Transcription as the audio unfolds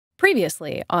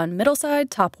Previously on Middleside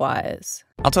Topwise.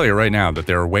 I'll tell you right now that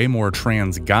there are way more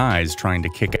trans guys trying to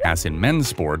kick ass in men's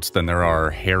sports than there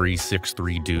are hairy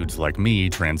 6'3" dudes like me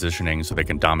transitioning so they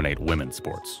can dominate women's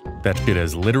sports. That shit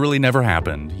has literally never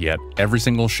happened, yet every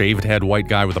single shaved head white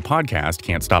guy with a podcast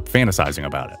can't stop fantasizing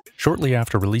about it. Shortly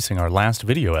after releasing our last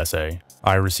video essay,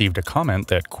 I received a comment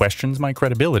that questions my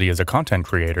credibility as a content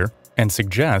creator and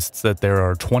suggests that there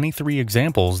are 23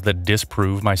 examples that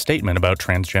disprove my statement about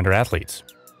transgender athletes.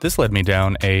 This led me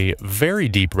down a very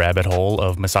deep rabbit hole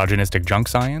of misogynistic junk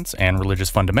science and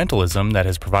religious fundamentalism that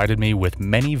has provided me with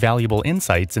many valuable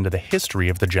insights into the history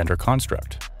of the gender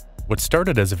construct. What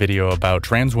started as a video about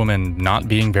trans women not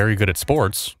being very good at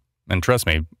sports, and trust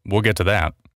me, we'll get to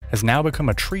that, has now become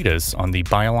a treatise on the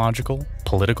biological,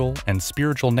 political, and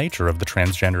spiritual nature of the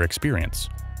transgender experience.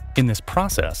 In this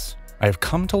process, I have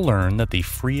come to learn that the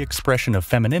free expression of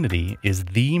femininity is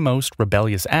the most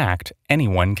rebellious act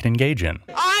anyone can engage in.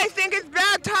 I think it's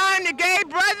about time the gay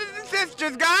brothers and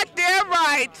sisters got their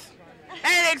rights,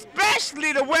 and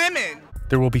especially the women.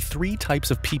 There will be 3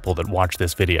 types of people that watch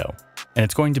this video, and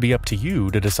it's going to be up to you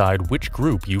to decide which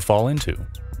group you fall into.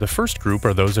 The first group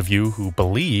are those of you who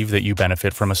believe that you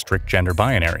benefit from a strict gender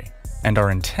binary, and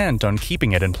are intent on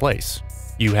keeping it in place.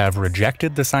 You have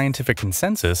rejected the scientific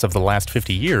consensus of the last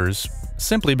 50 years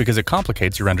simply because it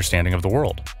complicates your understanding of the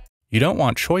world. You don't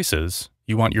want choices,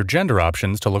 you want your gender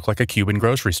options to look like a Cuban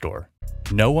grocery store.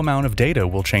 No amount of data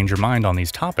will change your mind on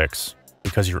these topics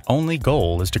because your only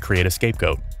goal is to create a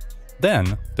scapegoat.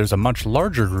 Then, there's a much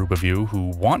larger group of you who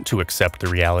want to accept the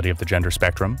reality of the gender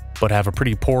spectrum, but have a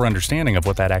pretty poor understanding of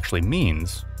what that actually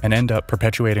means, and end up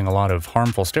perpetuating a lot of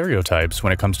harmful stereotypes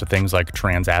when it comes to things like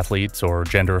trans athletes or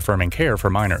gender-affirming care for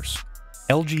minors.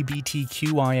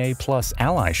 LGBTQIA+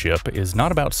 allyship is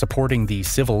not about supporting the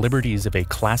civil liberties of a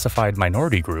classified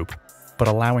minority group, but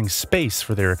allowing space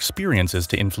for their experiences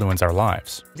to influence our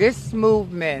lives. This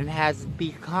movement has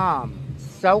become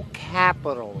so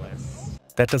capitalist.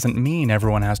 That doesn't mean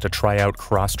everyone has to try out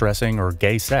cross-dressing or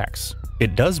gay sex.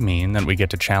 It does mean that we get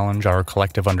to challenge our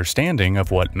collective understanding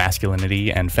of what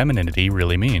masculinity and femininity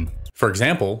really mean. For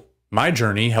example, my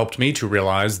journey helped me to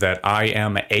realize that I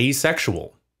am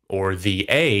asexual, or the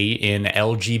A in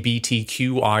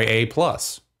LGBTQIA+.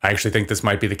 I actually think this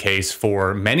might be the case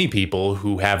for many people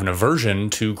who have an aversion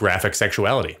to graphic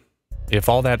sexuality. If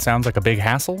all that sounds like a big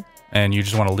hassle, and you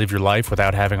just want to live your life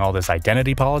without having all this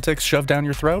identity politics shoved down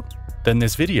your throat, then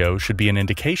this video should be an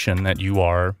indication that you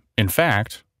are, in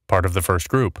fact, part of the first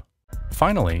group.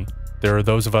 Finally, there are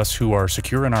those of us who are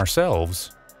secure in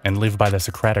ourselves and live by the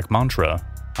Socratic mantra,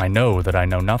 I know that I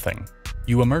know nothing.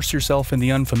 You immerse yourself in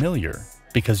the unfamiliar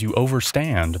because you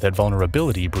understand that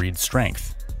vulnerability breeds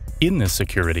strength. In this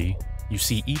security, you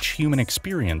see each human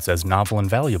experience as novel and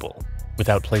valuable,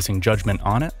 without placing judgment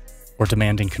on it or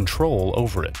demanding control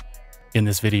over it. In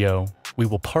this video, we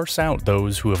will parse out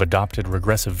those who have adopted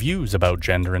regressive views about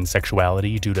gender and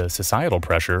sexuality due to societal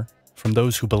pressure from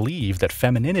those who believe that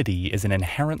femininity is an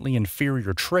inherently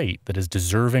inferior trait that is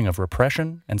deserving of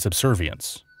repression and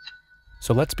subservience.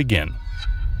 So let's begin.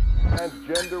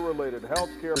 Transgender-related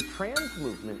healthcare. The trans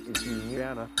movement is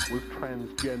MIANNE with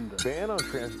transgender. Ban on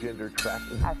transgender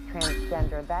tracking. As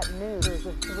transgender, that news. There's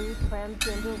a 3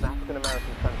 transgender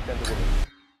African-American transgender women.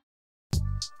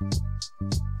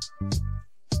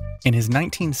 In his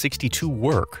 1962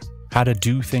 work, How to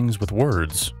Do Things with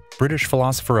Words, British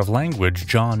philosopher of language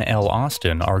John L.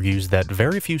 Austin argues that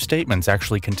very few statements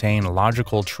actually contain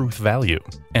logical truth value,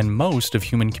 and most of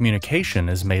human communication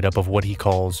is made up of what he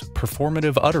calls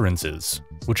performative utterances,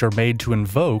 which are made to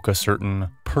invoke a certain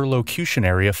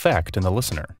perlocutionary effect in the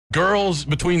listener. Girls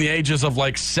between the ages of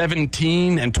like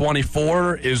 17 and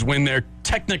 24 is when they're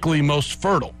technically most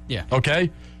fertile. Yeah. Okay?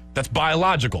 That's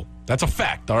biological. That's a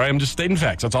fact, all right? I'm just stating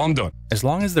facts. That's all I'm doing. As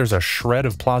long as there's a shred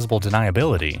of plausible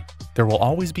deniability, there will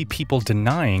always be people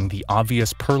denying the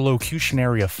obvious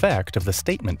perlocutionary effect of the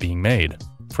statement being made.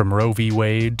 From Roe v.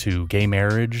 Wade to gay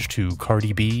marriage to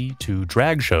Cardi B to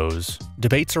drag shows,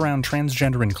 debates around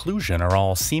transgender inclusion are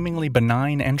all seemingly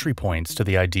benign entry points to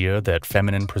the idea that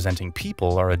feminine-presenting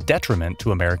people are a detriment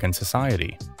to American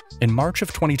society. In March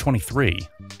of 2023,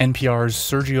 NPR's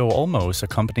Sergio Olmos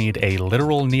accompanied a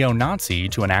literal neo-Nazi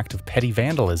to an act of petty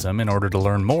vandalism in order to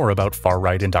learn more about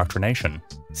far-right indoctrination.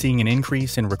 Seeing an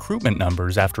increase in recruitment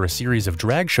numbers after a series of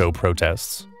drag show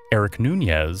protests, Eric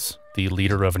Nunez, the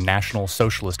leader of National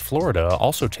Socialist Florida,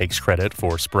 also takes credit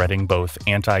for spreading both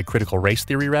anti-critical race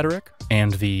theory rhetoric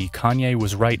and the Kanye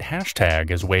was right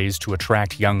hashtag as ways to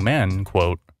attract young men,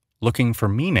 quote, looking for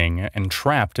meaning and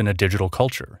trapped in a digital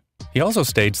culture. He also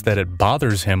states that it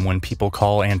bothers him when people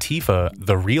call Antifa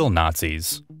the real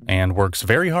Nazis, and works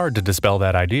very hard to dispel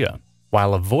that idea,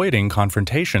 while avoiding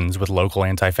confrontations with local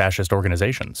anti-fascist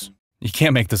organizations. You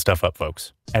can't make this stuff up,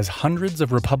 folks. As hundreds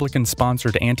of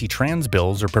Republican-sponsored anti-trans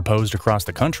bills are proposed across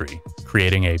the country,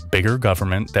 creating a bigger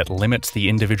government that limits the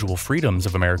individual freedoms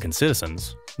of American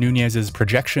citizens, Nunez's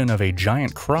projection of a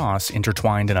giant cross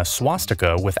intertwined in a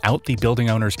swastika without the building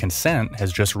owner's consent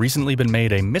has just recently been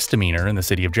made a misdemeanor in the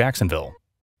city of Jacksonville.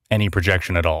 Any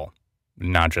projection at all,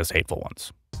 not just hateful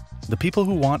ones. The people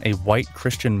who want a white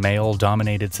Christian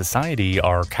male-dominated society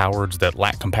are cowards that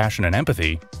lack compassion and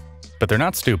empathy, but they're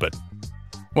not stupid.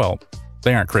 Well,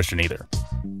 they aren't Christian either.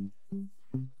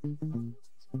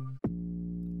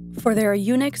 For there are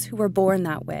eunuchs who were born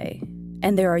that way,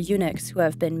 and there are eunuchs who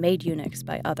have been made eunuchs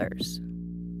by others.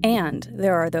 And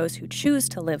there are those who choose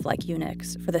to live like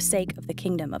eunuchs for the sake of the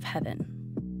kingdom of heaven.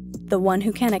 The one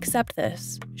who can accept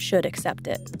this should accept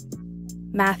it.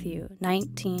 Matthew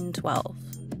 19:12.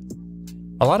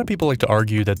 A lot of people like to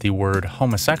argue that the word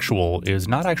homosexual is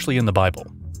not actually in the Bible.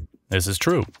 This is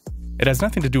true. It has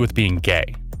nothing to do with being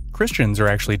gay. Christians are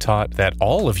actually taught that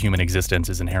all of human existence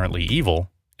is inherently evil,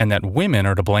 and that women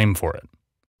are to blame for it.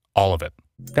 All of it.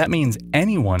 That means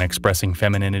anyone expressing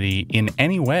femininity in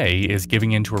any way is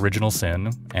giving into original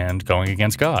sin and going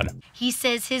against God. He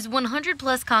says his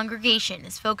 100-plus congregation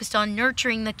is focused on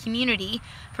nurturing the community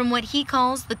from what he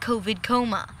calls the COVID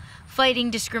coma,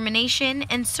 fighting discrimination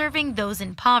and serving those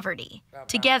in poverty,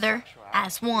 together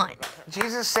as one.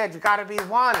 Jesus said, "You gotta be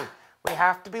one. We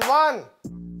have to be one."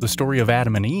 The story of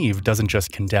Adam and Eve doesn't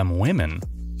just condemn women,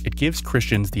 it gives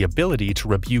Christians the ability to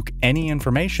rebuke any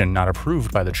information not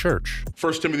approved by the church.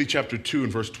 1 Timothy chapter 2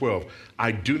 and verse 12,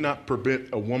 I do not permit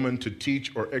a woman to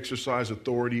teach or exercise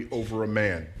authority over a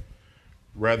man.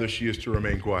 Rather, she is to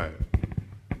remain quiet.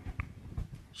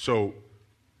 So,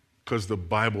 because the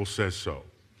Bible says so.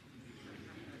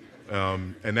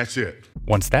 And that's it.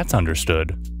 Once that's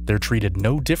understood, they're treated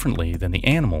no differently than the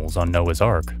animals on Noah's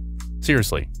Ark.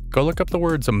 Seriously, go look up the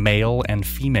words male and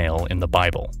female in the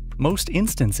Bible. Most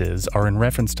instances are in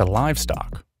reference to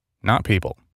livestock, not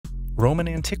people. Roman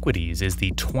Antiquities is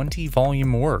the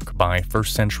 20-volume work by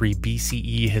 1st century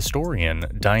BCE historian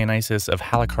Dionysius of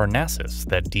Halicarnassus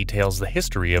that details the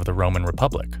history of the Roman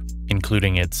Republic,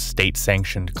 including its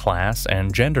state-sanctioned class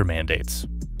and gender mandates,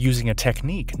 using a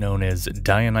technique known as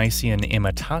Dionysian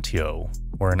imitatio,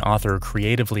 where an author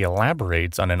creatively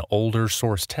elaborates on an older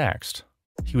source text.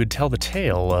 He would tell the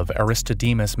tale of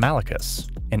Aristodemus Malicus,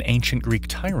 an ancient Greek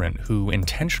tyrant who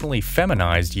intentionally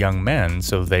feminized young men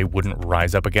so they wouldn't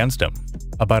rise up against him.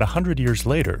 About 100 years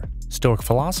later, Stoic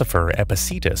philosopher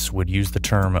Epictetus would use the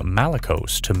term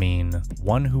malikos to mean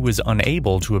one who is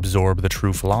unable to absorb the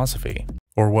true philosophy,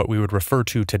 or what we would refer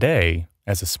to today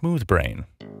as a smooth brain.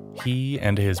 He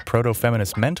and his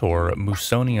proto-feminist mentor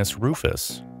Musonius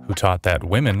Rufus, who taught that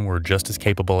women were just as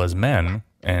capable as men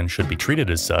and should be treated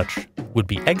as such, would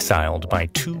be exiled by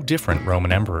 2 different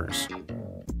Roman emperors.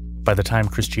 By the time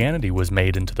Christianity was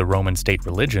made into the Roman state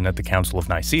religion at the Council of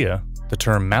Nicaea, the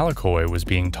term Malakoi was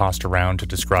being tossed around to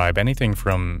describe anything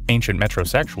from ancient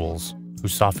metrosexuals, who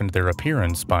softened their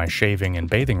appearance by shaving and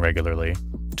bathing regularly,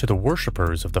 to the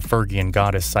worshippers of the Phrygian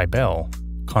goddess Cybele,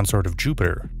 consort of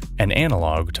Jupiter, an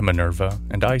analog to Minerva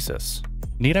and Isis.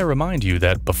 Need I remind you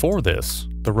that before this,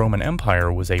 the Roman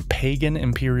Empire was a pagan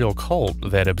imperial cult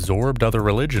that absorbed other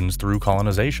religions through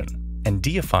colonization, and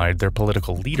deified their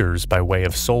political leaders by way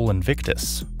of Sol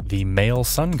Invictus, the male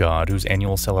sun god whose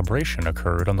annual celebration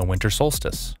occurred on the winter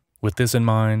solstice. With this in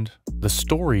mind, the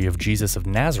story of Jesus of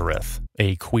Nazareth,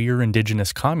 a queer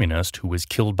indigenous communist who was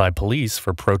killed by police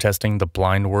for protesting the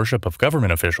blind worship of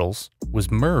government officials,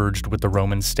 was merged with the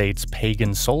Roman state's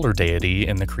pagan solar deity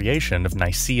in the creation of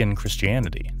Nicene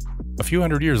Christianity. A few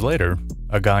hundred years later,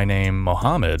 a guy named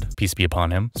Mohammed, peace be upon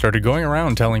him, started going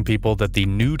around telling people that the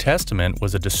New Testament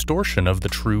was a distortion of the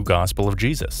true gospel of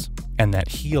Jesus, and that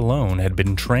he alone had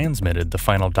been transmitted the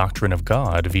final doctrine of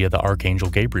God via the Archangel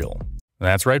Gabriel.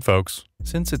 That's right, folks.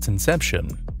 Since its inception,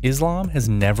 Islam has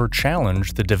never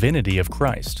challenged the divinity of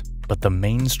Christ, but the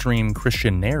mainstream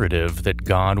Christian narrative that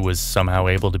God was somehow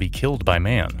able to be killed by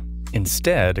man,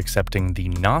 instead accepting the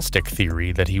Gnostic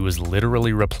theory that he was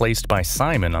literally replaced by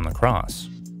Simon on the cross.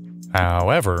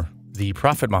 However, the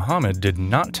Prophet Muhammad did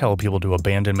not tell people to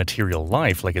abandon material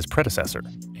life like his predecessor,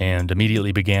 and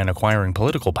immediately began acquiring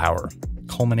political power,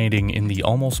 culminating in the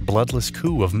almost bloodless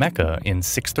coup of Mecca in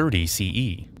 630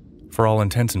 CE. For all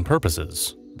intents and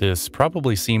purposes, this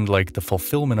probably seemed like the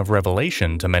fulfillment of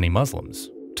Revelation to many Muslims,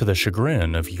 to the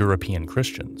chagrin of European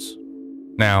Christians.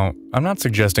 Now, I'm not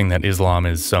suggesting that Islam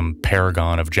is some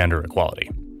paragon of gender equality.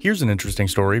 Here's an interesting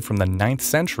story from the 9th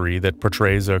century that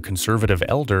portrays a conservative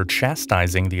elder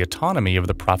chastising the autonomy of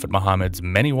the Prophet Muhammad's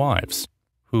many wives,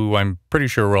 who I'm pretty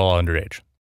sure were all underage.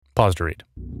 Pause to read.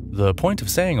 The point of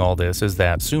saying all this is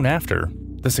that soon after,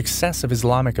 the success of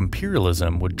Islamic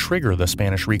imperialism would trigger the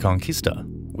Spanish Reconquista,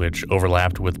 which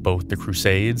overlapped with both the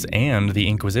Crusades and the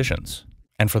Inquisitions.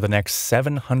 And for the next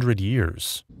 700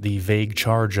 years, the vague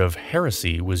charge of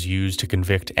heresy was used to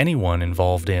convict anyone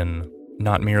involved in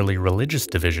not merely religious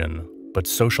division, but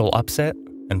social upset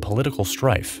and political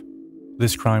strife.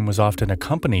 This crime was often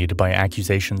accompanied by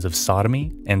accusations of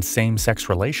sodomy and same-sex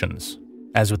relations,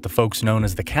 as with the folks known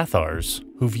as the Cathars,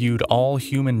 who viewed all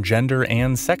human gender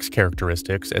and sex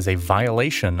characteristics as a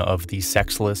violation of the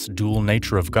sexless dual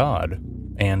nature of God,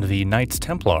 and the Knights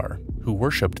Templar, who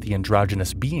worshipped the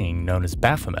androgynous being known as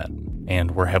Baphomet, and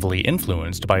were heavily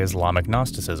influenced by Islamic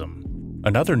Gnosticism.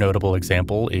 Another notable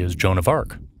example is Joan of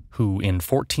Arc, who in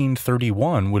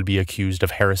 1431 would be accused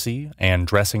of heresy and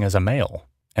dressing as a male,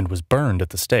 and was burned at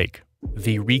the stake.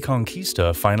 The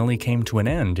Reconquista finally came to an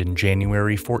end in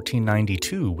January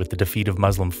 1492 with the defeat of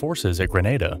Muslim forces at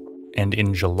Grenada, and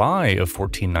in July of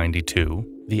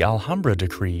 1492, the Alhambra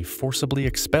decree forcibly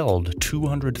expelled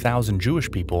 200,000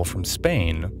 Jewish people from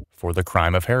Spain for the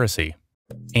crime of heresy.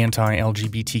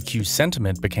 Anti-LGBTQ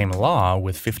sentiment became law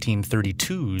with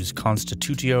 1532's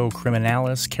Constitutio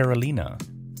Criminalis Carolina.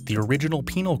 The original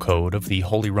penal code of the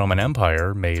Holy Roman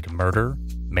Empire made murder,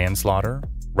 manslaughter,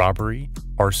 robbery,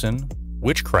 arson,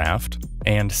 witchcraft,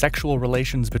 and sexual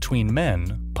relations between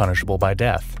men punishable by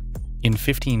death. In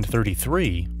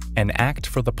 1533, an act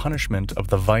for the punishment of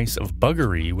the vice of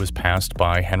buggery was passed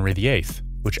by Henry VIII,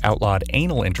 which outlawed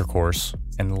anal intercourse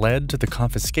and led to the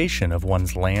confiscation of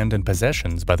one's land and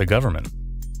possessions by the government.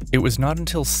 It was not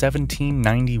until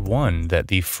 1791 that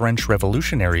the French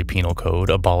Revolutionary Penal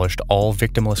Code abolished all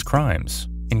victimless crimes,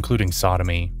 including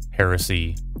sodomy,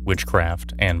 heresy,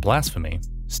 witchcraft, and blasphemy,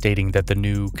 stating that the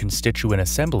new Constituent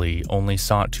Assembly only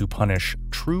sought to punish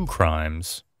true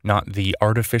crimes, not the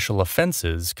artificial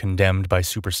offenses condemned by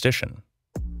superstition.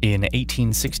 In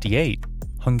 1868,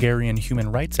 Hungarian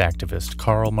human rights activist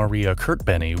Karl Maria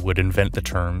Kertbeny would invent the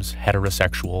terms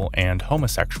heterosexual and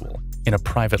homosexual. In a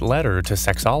private letter to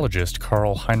sexologist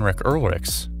Karl Heinrich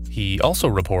Ehrlichs, he also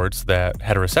reports that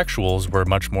heterosexuals were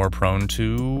much more prone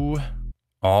to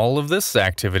all of this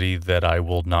activity that I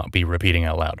will not be repeating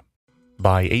out loud.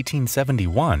 By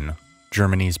 1871,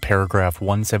 Germany's paragraph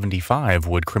 175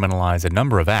 would criminalize a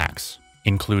number of acts,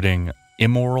 including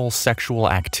immoral sexual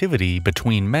activity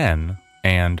between men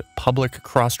and public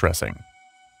cross-dressing.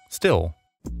 Still,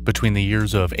 between the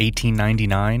years of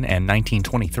 1899 and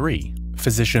 1923,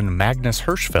 physician Magnus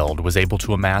Hirschfeld was able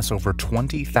to amass over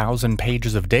 20,000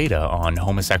 pages of data on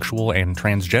homosexual and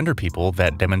transgender people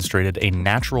that demonstrated a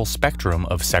natural spectrum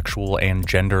of sexual and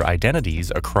gender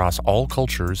identities across all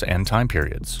cultures and time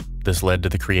periods. This led to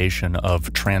the creation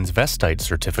of transvestite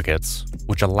certificates,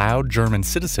 which allowed German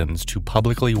citizens to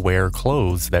publicly wear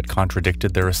clothes that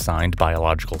contradicted their assigned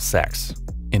biological sex.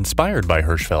 Inspired by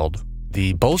Hirschfeld,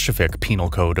 the Bolshevik Penal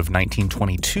Code of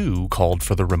 1922 called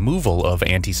for the removal of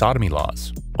anti-sodomy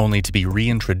laws, only to be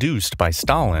reintroduced by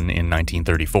Stalin in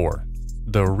 1934.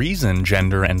 The reason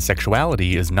gender and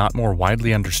sexuality is not more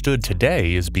widely understood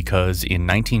today is because in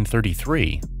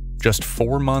 1933, just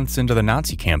 4 months into the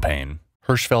Nazi campaign,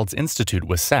 Hirschfeld's institute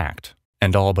was sacked,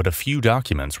 and all but a few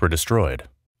documents were destroyed.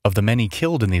 Of the many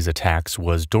killed in these attacks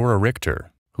was Dora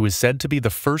Richter, who is said to be the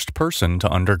first person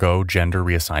to undergo gender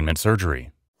reassignment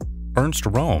surgery. Ernst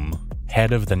Röhm,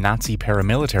 head of the Nazi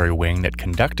paramilitary wing that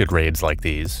conducted raids like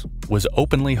these, was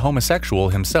openly homosexual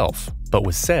himself, but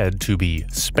was said to be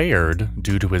spared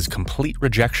due to his complete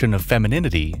rejection of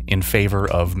femininity in favor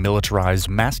of militarized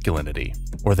masculinity,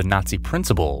 or the Nazi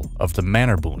principle of the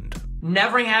Männerbund.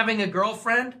 Never having a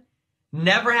girlfriend,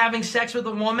 never having sex with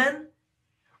a woman,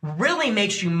 really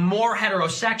makes you more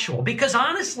heterosexual, because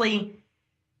honestly,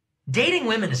 dating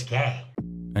women is gay.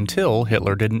 Until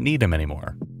Hitler didn't need him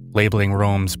anymore, labeling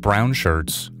Röhm's brown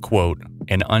shirts, quote,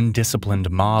 an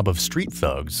undisciplined mob of street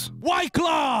thugs. White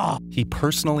Claw! He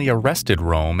personally arrested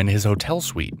Röhm in his hotel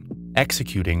suite,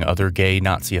 executing other gay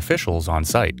Nazi officials on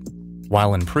site.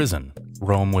 While in prison,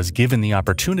 Röhm was given the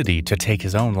opportunity to take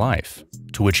his own life,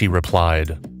 to which he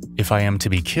replied, "If I am to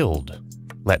be killed,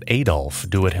 let Adolf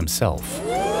do it himself."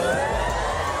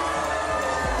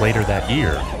 Later that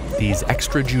year, these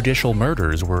extrajudicial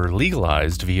murders were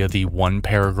legalized via the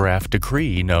one-paragraph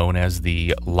decree known as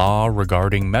the Law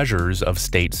Regarding Measures of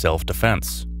State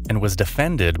Self-Defense, and was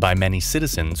defended by many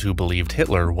citizens who believed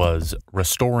Hitler was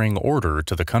restoring order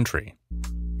to the country.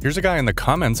 Here's a guy in the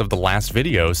comments of the last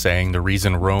video saying the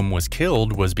reason Röhm was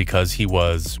killed was because he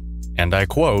was and I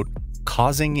quote,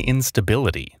 causing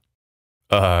instability.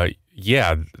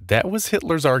 Yeah, that was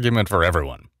Hitler's argument for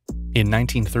everyone. In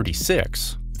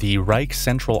 1936, the Reich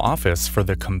Central Office for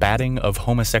the Combating of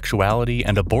Homosexuality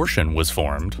and Abortion was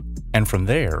formed, and from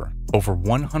there, over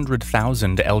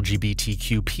 100,000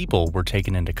 LGBTQ people were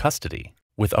taken into custody,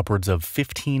 with upwards of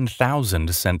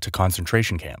 15,000 sent to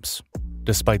concentration camps.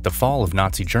 Despite the fall of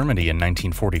Nazi Germany in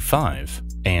 1945,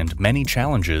 and many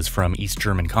challenges from East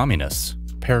German communists,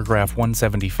 paragraph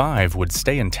 175 would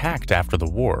stay intact after the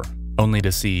war, only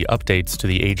to see updates to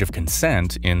the age of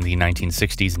consent in the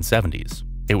 1960s and 70s.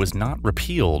 It was not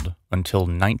repealed until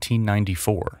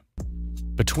 1994.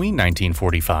 Between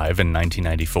 1945 and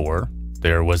 1994,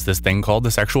 there was this thing called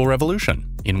the Sexual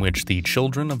Revolution, in which the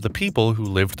children of the people who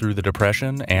lived through the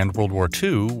Depression and World War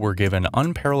II were given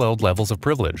unparalleled levels of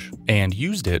privilege, and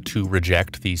used it to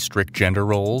reject the strict gender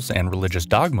roles and religious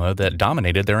dogma that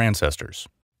dominated their ancestors.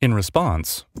 In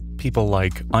response, people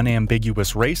like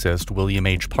unambiguous racist William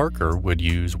H. Parker would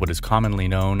use what is commonly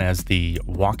known as the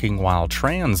Walking While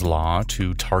Trans law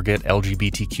to target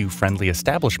LGBTQ-friendly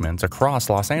establishments across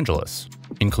Los Angeles,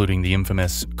 including the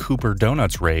infamous Cooper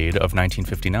Donuts raid of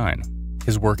 1959.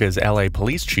 His work as LA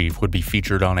police chief would be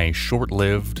featured on a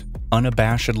short-lived,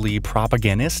 unabashedly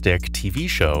propagandistic TV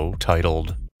show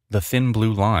titled The Thin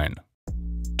Blue Line.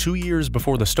 2 years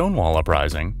before the Stonewall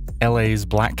Uprising, LA's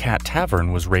Black Cat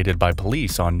Tavern was raided by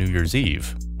police on New Year's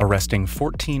Eve, arresting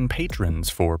 14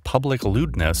 patrons for public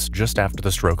lewdness just after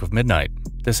the stroke of midnight.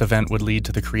 This event would lead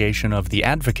to the creation of The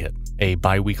Advocate, a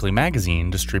bi-weekly magazine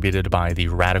distributed by the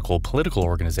radical political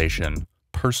organization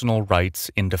Personal Rights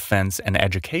in Defense and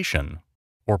Education,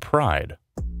 or PRIDE.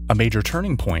 A major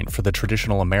turning point for the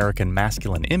traditional American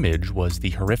masculine image was the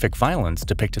horrific violence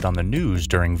depicted on the news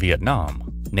during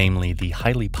Vietnam, namely the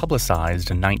highly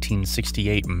publicized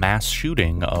 1968 mass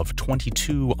shooting of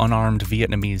 22 unarmed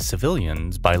Vietnamese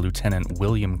civilians by Lieutenant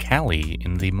William Calley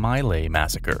in the My Lai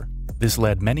massacre. This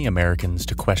led many Americans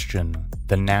to question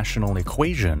the national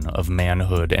equation of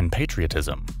manhood and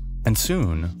patriotism. And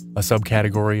soon, a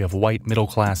subcategory of white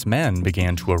middle-class men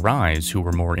began to arise who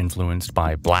were more influenced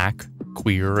by black,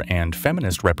 queer, and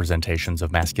feminist representations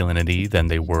of masculinity than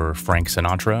they were Frank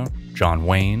Sinatra, John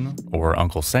Wayne, or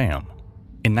Uncle Sam.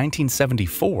 In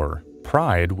 1974,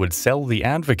 Pride would sell The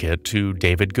Advocate to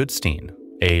David Goodstein,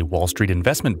 a Wall Street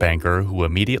investment banker who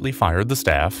immediately fired the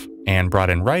staff and brought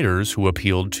in writers who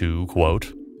appealed to,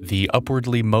 quote, the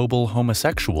upwardly mobile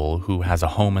homosexual who has a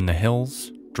home in the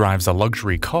hills, drives a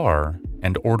luxury car,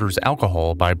 and orders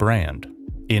alcohol by brand.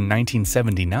 In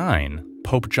 1979,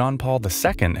 Pope John Paul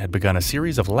II had begun a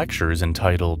series of lectures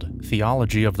entitled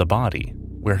Theology of the Body,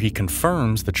 where he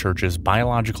confirms the Church's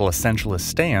biological essentialist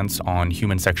stance on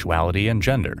human sexuality and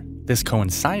gender. This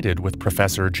coincided with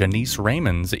Professor Janice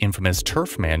Raymond's infamous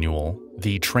TERF manual,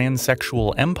 The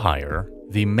Transsexual Empire,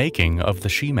 The Making of the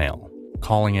She-Male.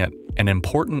 Calling it an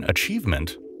important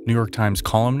achievement, New York Times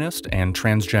columnist and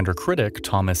transgender critic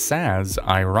Thomas Saz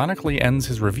ironically ends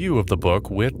his review of the book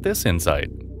with this insight.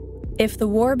 If the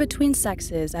war between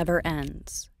sexes ever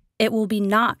ends, it will be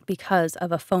not because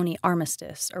of a phony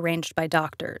armistice arranged by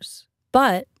doctors,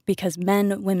 but because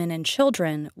men, women, and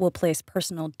children will place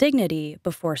personal dignity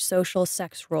before social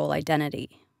sex role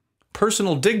identity.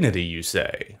 Personal dignity, you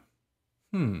say?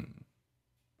 In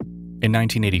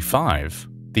 1985,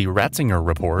 the Ratzinger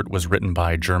Report was written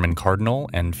by German Cardinal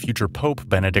and future Pope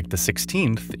Benedict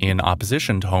XVI in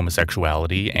opposition to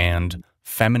homosexuality and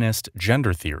feminist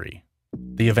gender theory.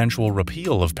 The eventual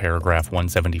repeal of paragraph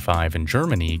 175 in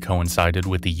Germany coincided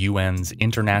with the UN's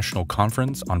International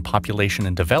Conference on Population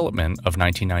and Development of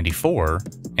 1994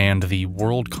 and the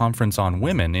World Conference on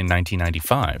Women in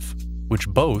 1995, which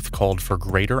both called for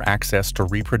greater access to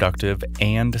reproductive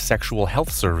and sexual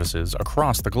health services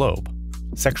across the globe.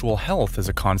 Sexual health is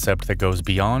a concept that goes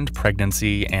beyond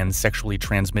pregnancy and sexually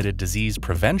transmitted disease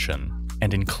prevention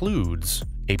and includes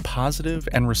a positive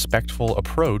and respectful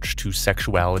approach to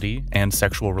sexuality and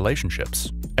sexual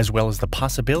relationships, as well as the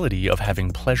possibility of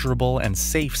having pleasurable and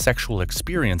safe sexual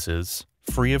experiences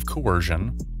free of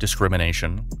coercion,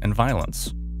 discrimination, and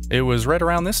violence. It was right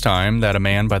around this time that a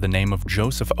man by the name of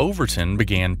Joseph Overton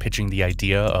began pitching the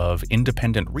idea of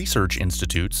independent research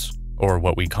institutes, or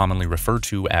what we commonly refer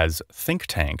to as think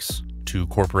tanks, to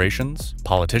corporations,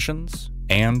 politicians,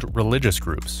 and religious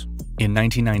groups. In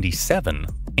 1997,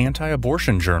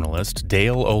 anti-abortion journalist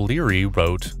Dale O'Leary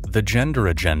wrote The Gender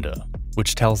Agenda,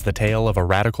 which tells the tale of a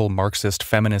radical Marxist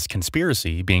feminist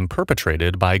conspiracy being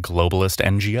perpetrated by globalist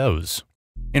NGOs.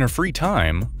 In her free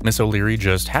time, Miss O'Leary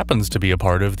just happens to be a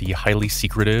part of the highly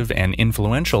secretive and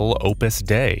influential Opus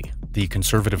Dei, the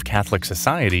conservative Catholic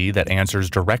society that answers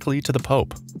directly to the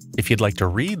Pope. If you'd like to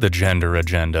read the gender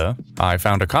agenda, I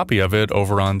found a copy of it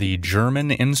over on the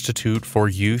German Institute for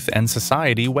Youth and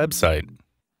Society website.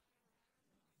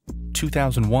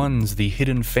 2001's The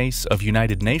Hidden Face of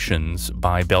United Nations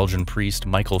by Belgian priest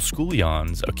Michael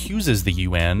Schoulians accuses the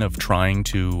UN of trying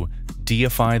to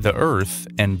deify the earth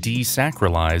and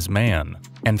desacralize man,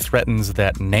 and threatens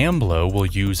that NAMBLA will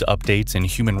use updates in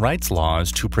human rights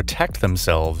laws to protect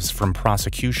themselves from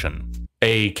prosecution.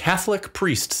 A Catholic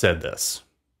priest said this.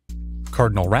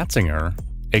 Cardinal Ratzinger,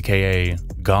 aka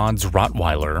God's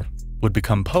Rottweiler, would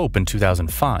become Pope in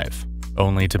 2005.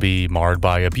 Only to be marred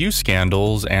by abuse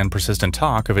scandals and persistent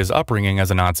talk of his upbringing as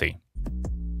a Nazi.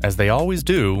 As they always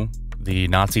do, the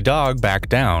Nazi dog backed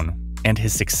down, and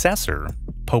his successor,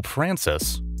 Pope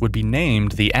Francis, would be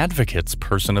named the Advocate's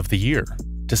Person of the Year,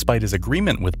 despite his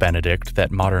agreement with Benedict that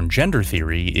modern gender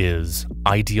theory is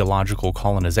ideological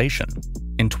colonization.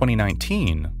 In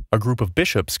 2019, a group of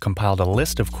bishops compiled a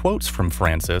list of quotes from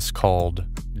Francis called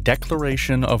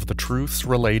Declaration of the Truths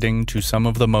Relating to Some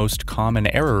of the Most Common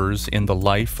Errors in the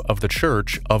Life of the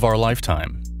Church of Our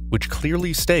Lifetime, which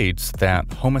clearly states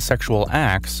that homosexual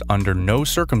acts under no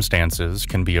circumstances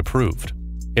can be approved.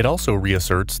 It also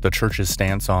reasserts the Church's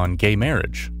stance on gay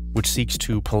marriage, which seeks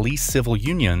to police civil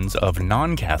unions of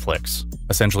non-Catholics,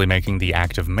 essentially making the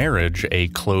act of marriage a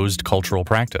closed cultural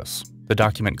practice. The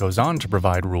document goes on to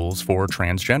provide rules for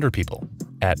transgender people.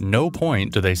 At no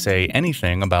point do they say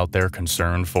anything about their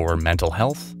concern for mental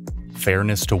health,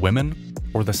 fairness to women,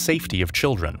 or the safety of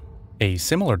children. A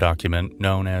similar document,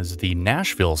 known as the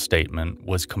Nashville Statement,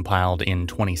 was compiled in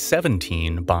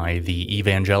 2017 by the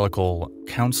Evangelical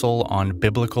Council on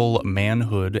Biblical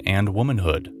Manhood and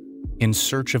Womanhood. In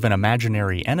Search of an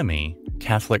Imaginary Enemy,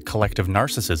 Catholic Collective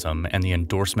Narcissism and the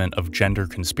Endorsement of Gender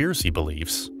Conspiracy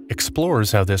Beliefs,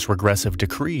 explores how this regressive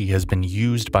decree has been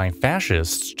used by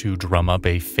fascists to drum up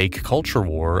a fake culture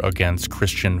war against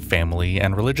Christian family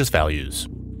and religious values.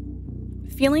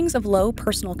 Feelings of low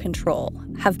personal control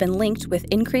have been linked with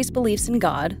increased beliefs in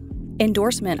God,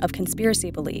 endorsement of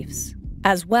conspiracy beliefs,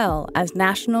 as well as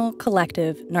national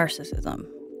collective narcissism.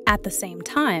 At the same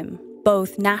time,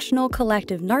 both national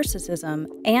collective narcissism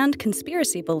and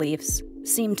conspiracy beliefs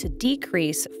seem to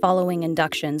decrease following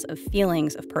inductions of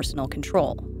feelings of personal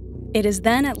control. It is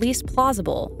then at least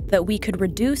plausible that we could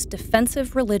reduce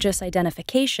defensive religious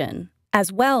identification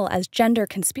as well as gender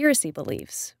conspiracy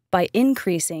beliefs by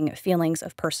increasing feelings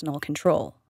of personal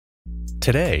control.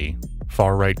 Today,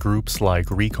 far-right groups like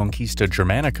Reconquista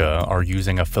Germanica are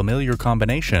using a familiar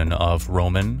combination of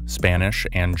Roman, Spanish,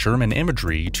 and German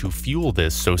imagery to fuel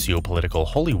this socio-political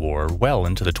holy war well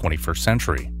into the 21st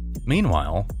century.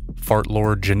 Meanwhile, Fart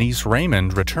Lord Janice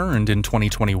Raymond returned in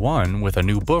 2021 with a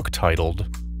new book titled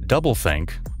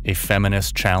Doublethink, A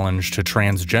Feminist Challenge to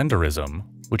Transgenderism,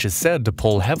 which is said to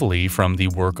pull heavily from the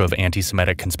work of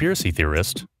anti-Semitic conspiracy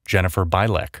theorist Jennifer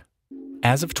Bilek.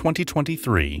 As of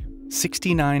 2023,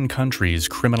 69 countries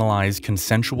criminalize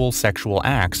consensual sexual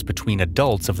acts between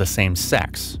adults of the same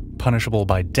sex, punishable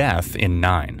by death in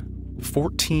 9.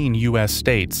 14 U.S.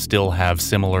 states still have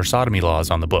similar sodomy laws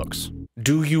on the books.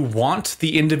 Do you want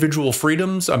the individual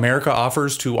freedoms America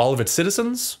offers to all of its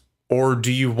citizens? Or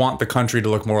do you want the country to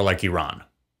look more like Iran?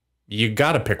 You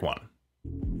gotta pick one.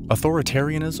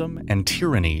 Authoritarianism and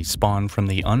tyranny spawn from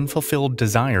the unfulfilled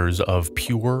desires of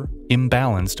pure,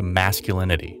 imbalanced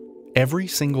masculinity. Every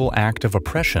single act of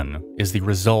oppression is the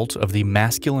result of the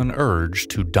masculine urge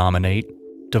to dominate,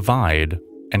 divide,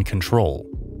 and control.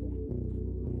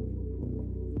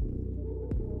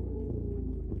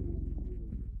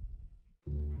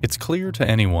 It's clear to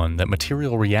anyone that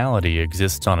material reality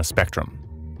exists on a spectrum.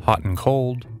 Hot and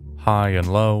cold, high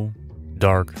and low,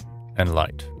 dark and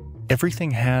light.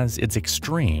 Everything has its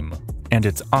extreme and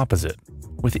its opposite,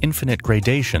 with infinite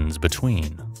gradations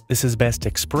between. This is best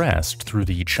expressed through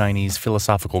the Chinese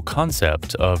philosophical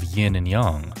concept of yin and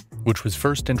yang, which was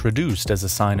first introduced as a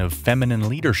sign of feminine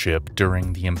leadership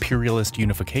during the imperialist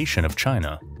unification of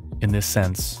China. In this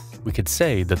sense, we could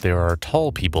say that there are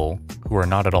tall people who are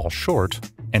not at all short,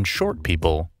 and short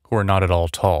people who are not at all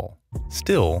tall.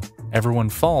 Still, everyone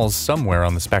falls somewhere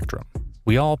on the spectrum.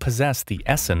 We all possess the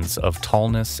essence of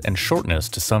tallness and shortness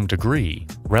to some degree,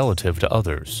 relative to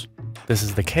others. This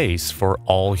is the case for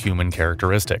all human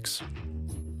characteristics.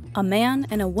 A man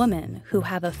and a woman who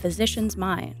have a physician's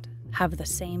mind have the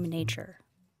same nature.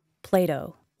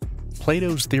 Plato.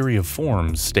 Plato's theory of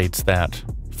forms states that,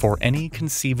 for any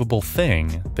conceivable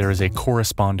thing, there is a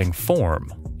corresponding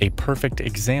form, a perfect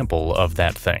example of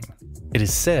that thing. It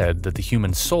is said that the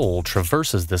human soul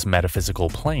traverses this metaphysical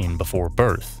plane before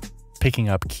birth, picking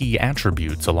up key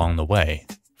attributes along the way.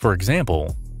 For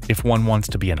example, if one wants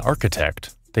to be an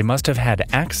architect, they must have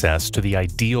had access to the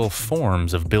ideal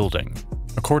forms of building.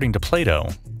 According to Plato,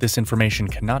 this information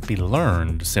cannot be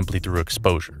learned simply through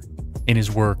exposure. In his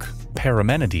work,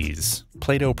 Parmenides,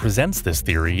 Plato presents this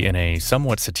theory in a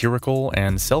somewhat satirical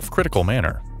and self-critical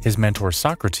manner, his mentor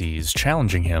Socrates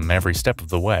challenging him every step of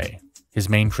the way. His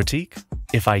main critique?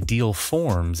 If ideal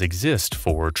forms exist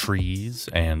for trees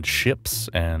and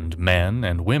ships and men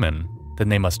and women, then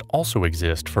they must also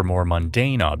exist for more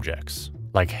mundane objects,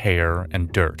 like hair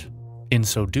and dirt. In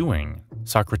so doing,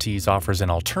 Socrates offers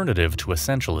an alternative to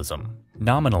essentialism,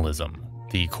 nominalism,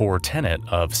 the core tenet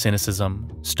of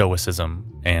cynicism, stoicism,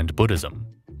 and Buddhism.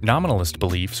 Nominalist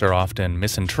beliefs are often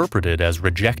misinterpreted as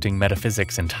rejecting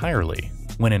metaphysics entirely,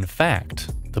 when in fact,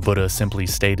 the Buddha simply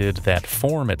stated that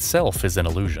form itself is an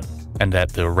illusion, and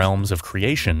that the realms of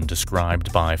creation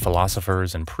described by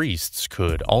philosophers and priests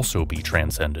could also be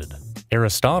transcended.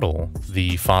 Aristotle,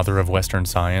 the father of Western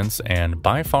science and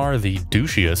by far the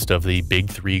douchiest of the big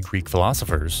three Greek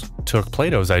philosophers, took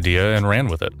Plato's idea and ran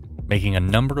with it, making a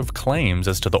number of claims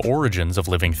as to the origins of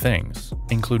living things,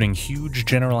 including huge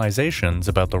generalizations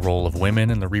about the role of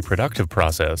women in the reproductive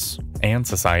process and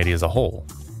society as a whole.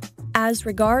 As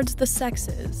regards the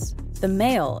sexes, the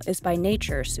male is by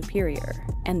nature superior,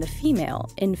 and the female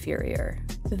inferior,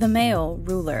 the male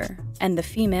ruler, and the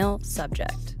female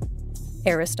subject.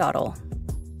 Aristotle.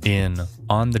 In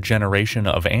On the Generation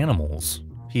of Animals,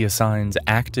 he assigns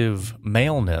active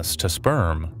maleness to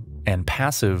sperm and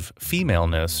passive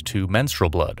femaleness to menstrual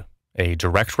blood, a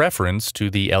direct reference to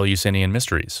the Eleusinian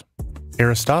Mysteries.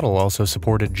 Aristotle also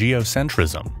supported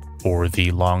geocentrism, or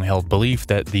the long-held belief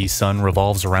that the sun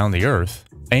revolves around the earth,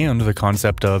 and the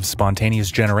concept of spontaneous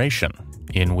generation,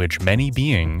 in which many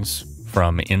beings,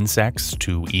 from insects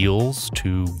to eels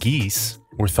to geese,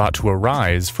 were thought to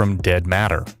arise from dead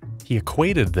matter. He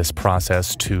equated this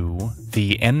process to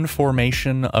the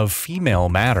information of female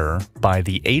matter by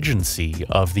the agency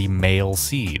of the male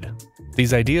seed.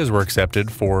 These ideas were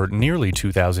accepted for nearly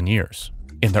 2,000 years.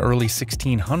 In the early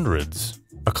 1600s,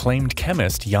 acclaimed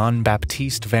chemist Jan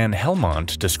Baptist van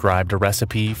Helmont described a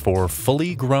recipe for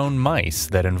fully grown mice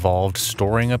that involved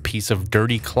storing a piece of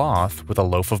dirty cloth with a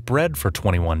loaf of bread for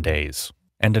 21 days,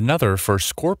 and another for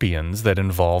scorpions that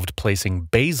involved placing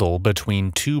basil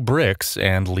between 2 bricks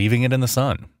and leaving it in the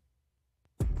sun.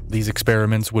 These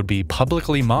experiments would be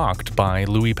publicly mocked by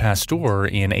Louis Pasteur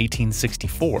in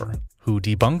 1864, who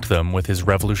debunked them with his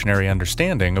revolutionary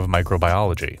understanding of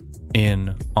microbiology.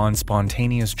 In On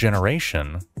Spontaneous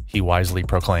Generation, he wisely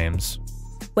proclaims,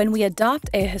 "When we adopt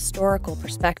a historical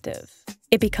perspective,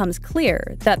 it becomes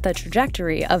clear that the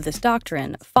trajectory of this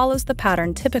doctrine follows the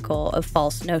pattern typical of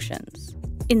false notions.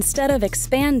 Instead of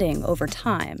expanding over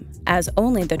time, as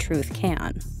only the truth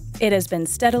can, it has been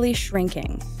steadily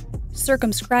shrinking,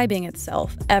 circumscribing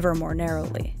itself ever more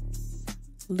narrowly."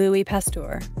 Louis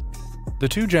Pasteur. The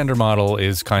two-gender model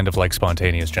is kind of like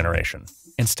spontaneous generation.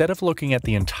 Instead of looking at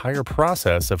the entire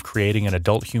process of creating an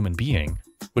adult human being,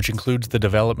 which includes the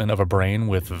development of a brain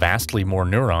with vastly more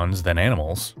neurons than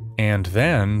animals, and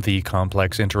then the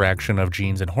complex interaction of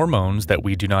genes and hormones that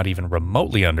we do not even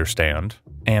remotely understand,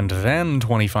 and then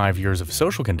 25 years of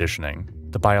social conditioning,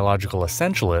 the biological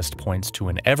essentialist points to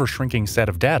an ever-shrinking set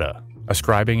of data,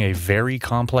 ascribing a very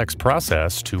complex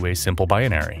process to a simple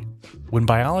binary. When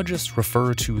biologists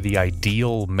refer to the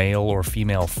ideal male or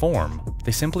female form,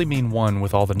 they simply mean one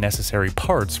with all the necessary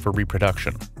parts for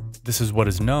reproduction. This is what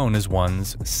is known as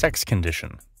one's sex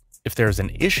condition. If there is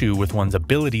an issue with one's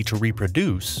ability to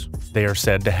reproduce, they are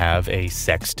said to have a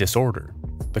sex disorder.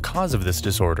 The cause of this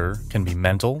disorder can be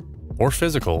mental, or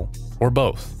physical, or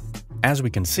both. As we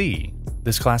can see,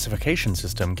 this classification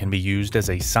system can be used as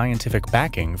a scientific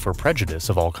backing for prejudice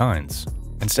of all kinds.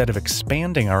 Instead of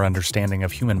expanding our understanding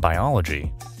of human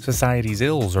biology, society's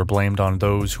ills are blamed on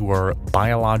those who are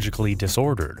biologically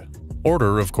disordered.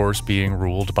 Order, of course, being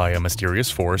ruled by a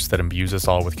mysterious force that imbues us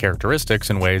all with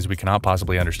characteristics in ways we cannot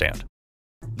possibly understand.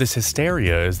 This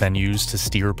hysteria is then used to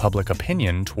steer public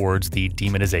opinion towards the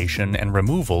demonization and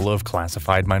removal of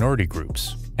classified minority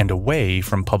groups, and away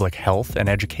from public health and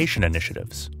education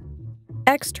initiatives.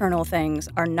 External things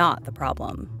are not the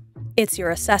problem. It's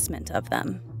your assessment of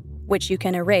them, which you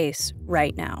can erase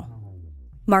right now.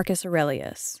 Marcus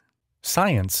Aurelius.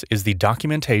 Science is the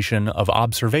documentation of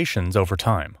observations over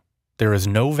time. There is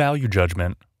no value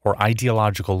judgment or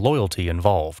ideological loyalty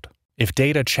involved. If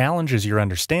data challenges your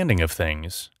understanding of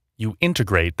things, you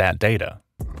integrate that data.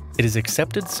 It is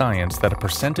accepted science that a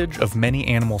percentage of many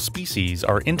animal species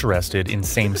are interested in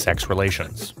same-sex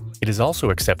relations. It is also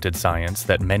accepted science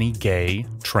that many gay,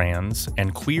 trans,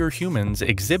 and queer humans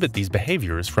exhibit these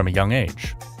behaviors from a young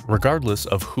age. regardless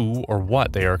of who or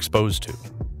what they are exposed to.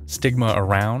 Stigma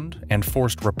around and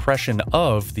forced repression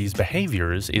of these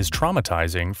behaviors is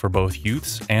traumatizing for both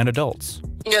youths and adults.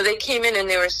 You know, they came in and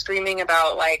they were screaming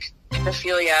about, like,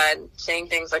 pedophilia and saying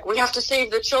things like, we have to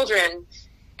save the children.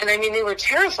 And I mean, they were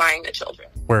terrifying the children.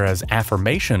 Whereas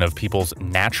affirmation of people's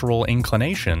natural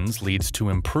inclinations leads to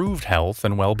improved health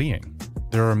and well-being.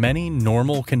 There are many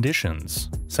normal conditions,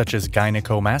 such as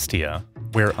gynecomastia,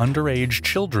 where underage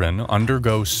children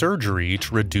undergo surgery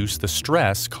to reduce the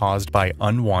stress caused by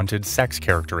unwanted sex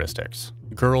characteristics.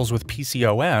 Girls with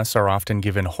PCOS are often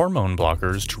given hormone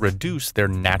blockers to reduce their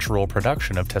natural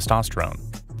production of testosterone.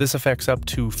 This affects up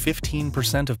to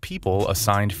 15% of people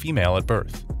assigned female at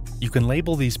birth. You can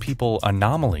label these people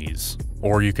anomalies,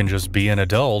 or you can just be an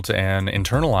adult and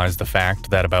internalize the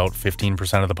fact that about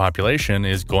 15% of the population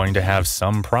is going to have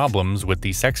some problems with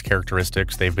the sex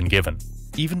characteristics they've been given.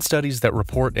 Even studies that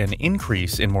report an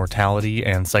increase in mortality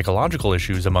and psychological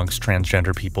issues amongst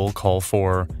transgender people call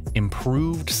for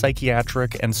improved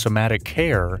psychiatric and somatic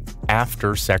care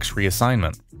after sex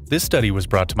reassignment. This study was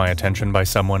brought to my attention by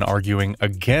someone arguing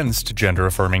against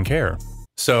gender-affirming care.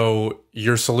 So,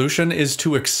 your solution is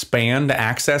to expand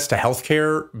access to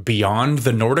healthcare beyond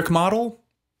the Nordic model?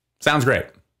 Sounds great.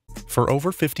 For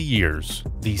over 50 years,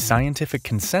 the scientific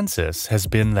consensus has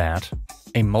been that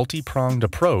a multi-pronged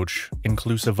approach,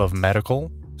 inclusive of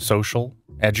medical, social,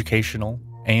 educational,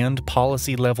 and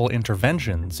policy-level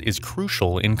interventions, is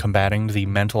crucial in combating the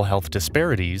mental health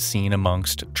disparities seen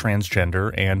amongst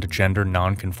transgender and gender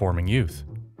non-conforming youth.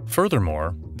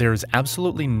 Furthermore, there is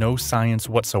absolutely no science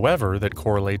whatsoever that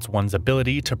correlates one's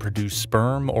ability to produce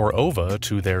sperm or ova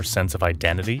to their sense of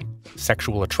identity,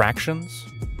 sexual attractions,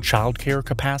 childcare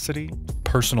capacity,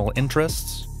 personal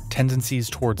interests, tendencies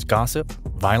towards gossip,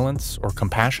 violence or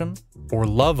compassion, or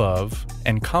love of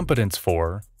and competence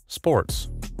for sports.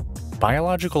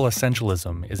 Biological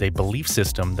essentialism is a belief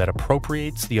system that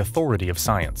appropriates the authority of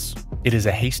science. It is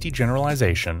a hasty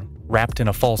generalization, wrapped in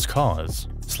a false cause,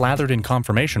 slathered in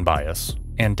confirmation bias,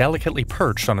 and delicately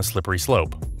perched on a slippery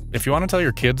slope. If you want to tell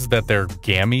your kids that their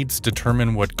gametes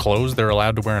determine what clothes they're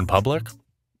allowed to wear in public,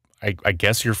 I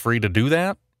guess you're free to do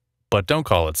that, but don't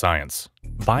call it science.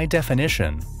 By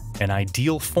definition, an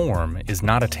ideal form is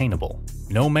not attainable.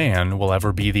 No man will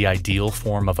ever be the ideal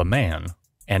form of a man,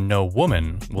 and no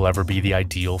woman will ever be the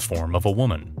ideal form of a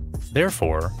woman.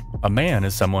 Therefore, a man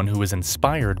is someone who is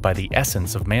inspired by the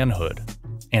essence of manhood,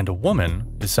 and a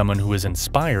woman is someone who is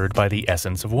inspired by the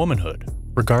essence of womanhood,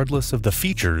 regardless of the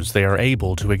features they are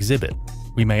able to exhibit.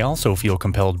 We may also feel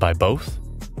compelled by both,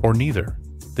 or neither.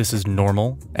 This is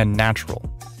normal and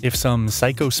natural. If some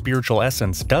psycho-spiritual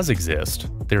essence does exist,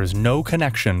 there is no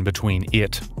connection between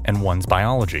it and one's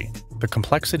biology. The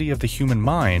complexity of the human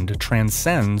mind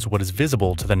transcends what is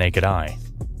visible to the naked eye.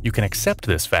 You can accept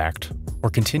this fact,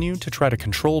 or continue to try to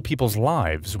control people's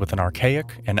lives with an archaic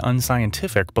and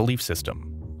unscientific belief system.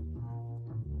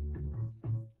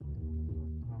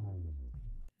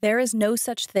 There is no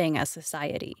such thing as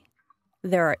society.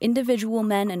 There are individual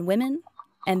men and women,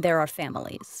 and there are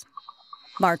families.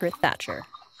 Margaret Thatcher.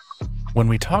 When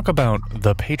we talk about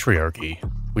the patriarchy,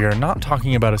 we are not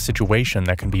talking about a situation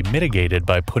that can be mitigated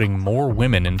by putting more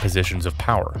women in positions of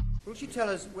power. Will she tell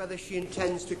us whether she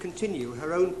intends to continue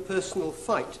her own personal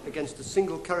fight against a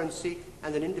single currency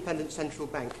and an independent central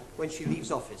bank when she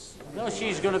leaves office? No,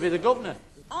 she's going to be the governor.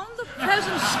 On the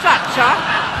present structure...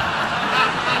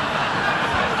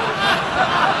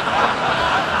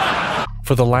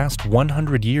 For the last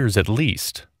 100 years at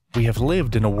least, we have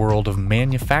lived in a world of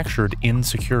manufactured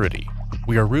insecurity.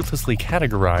 We are ruthlessly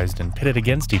categorized and pitted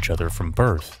against each other from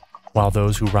birth, while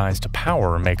those who rise to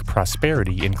power make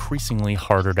prosperity increasingly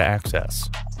harder to access.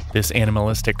 This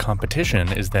animalistic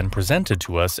competition is then presented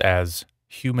to us as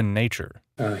human nature.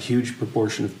 A huge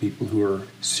proportion of people who are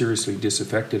seriously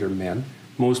disaffected are men.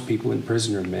 Most people in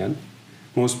prison are men.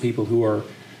 Most people who are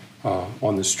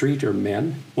on the street are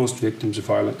men. Most victims of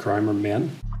violent crime are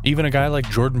men. Even a guy like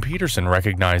Jordan Peterson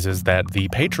recognizes that the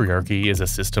patriarchy is a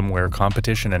system where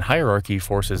competition and hierarchy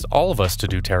forces all of us to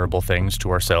do terrible things to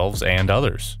ourselves and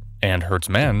others, and hurts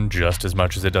men just as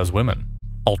much as it does women.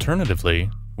 Alternatively,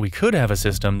 we could have a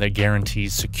system that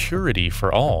guarantees security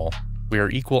for all, where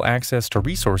equal access to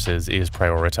resources is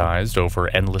prioritized over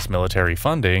endless military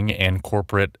funding and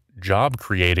corporate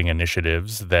job-creating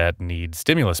initiatives that need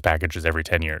stimulus packages every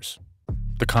 10 years.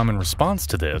 The common response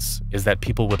to this is that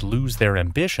people would lose their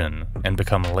ambition and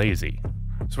become lazy.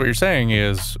 So what you're saying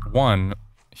is, 1,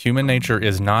 human nature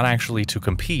is not actually to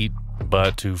compete,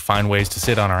 but to find ways to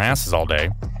sit on our asses all day.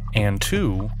 And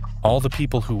 2, all the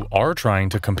people who are trying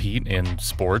to compete in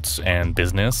sports and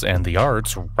business and the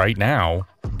arts right now,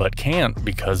 but can't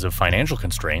because of financial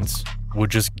constraints,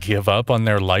 would just give up on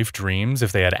their life dreams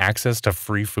if they had access to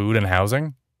free food and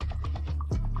housing?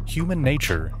 Human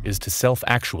nature is to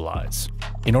self-actualize.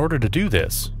 In order to do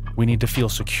this, we need to feel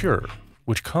secure,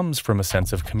 which comes from a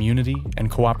sense of community and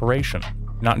cooperation,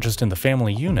 not just in the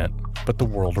family unit, but the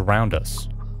world around us.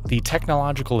 The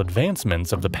technological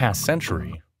advancements of the past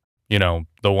century, you know,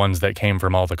 the ones that came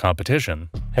from all the competition,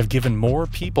 have given more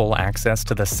people access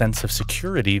to the sense of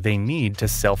security they need to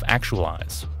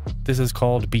self-actualize. This is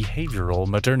called behavioral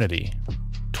modernity.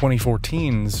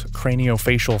 2014's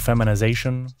Craniofacial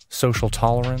Feminization, Social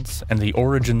Tolerance, and the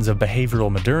Origins of Behavioral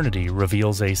Modernity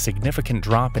reveals a significant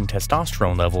drop in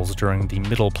testosterone levels during the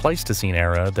Middle Pleistocene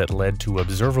era that led to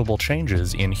observable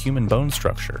changes in human bone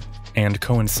structure, and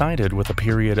coincided with a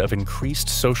period of increased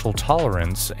social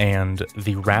tolerance and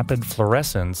the rapid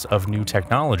fluorescence of new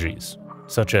technologies,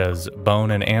 such as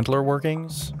bone and antler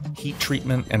workings, heat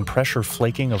treatment and pressure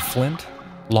flaking of flint,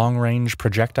 long-range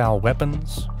projectile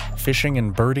weapons, fishing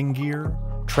and birding gear,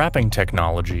 trapping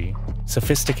technology,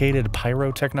 sophisticated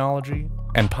pyrotechnology,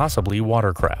 and possibly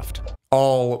watercraft.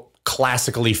 All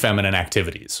classically feminine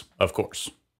activities, of course.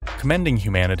 Commending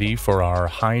humanity for our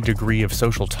high degree of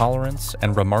social tolerance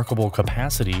and remarkable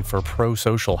capacity for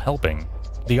pro-social helping,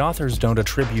 the authors don't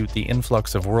attribute the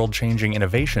influx of world-changing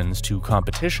innovations to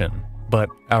competition, but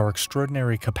our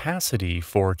extraordinary capacity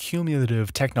for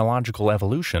cumulative technological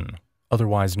evolution,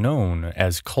 otherwise known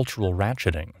as cultural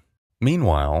ratcheting.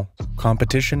 Meanwhile,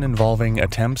 competition involving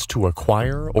attempts to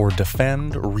acquire or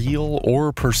defend real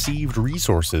or perceived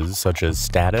resources such as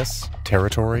status,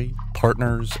 territory,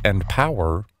 partners, and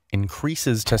power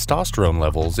increases testosterone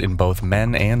levels in both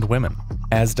men and women,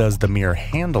 as does the mere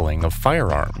handling of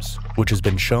firearms, which has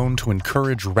been shown to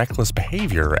encourage reckless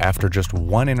behavior after just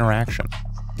one interaction.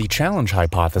 The challenge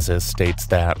hypothesis states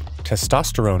that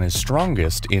testosterone is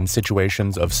strongest in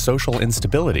situations of social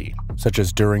instability, such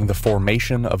as during the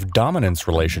formation of dominance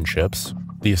relationships,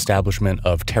 the establishment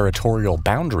of territorial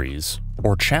boundaries,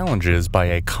 or challenges by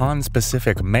a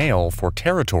conspecific male for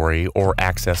territory or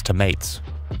access to mates.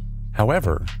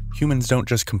 However, humans don't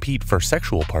just compete for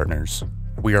sexual partners.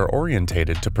 We are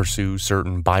orientated to pursue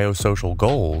certain biosocial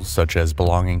goals, such as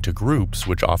belonging to groups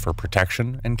which offer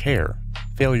protection and care.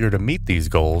 Failure to meet these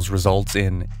goals results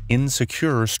in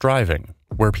insecure striving,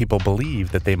 where people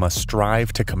believe that they must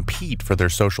strive to compete for their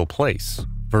social place,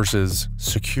 versus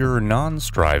secure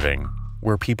non-striving,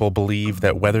 where people believe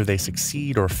that whether they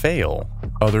succeed or fail,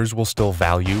 others will still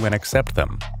value and accept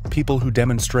them. People who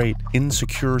demonstrate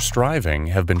insecure striving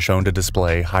have been shown to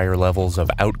display higher levels of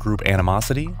outgroup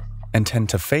animosity and tend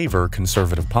to favor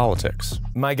conservative politics.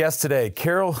 My guest today,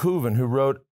 Carol Hooven, who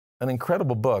wrote an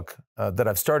incredible book that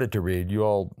I've started to read. You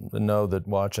all know that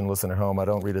watch and listen at home, I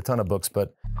don't read a ton of books,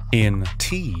 but... In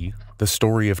T, The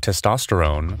Story of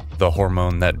Testosterone, the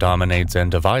hormone that dominates and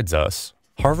divides us,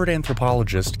 Harvard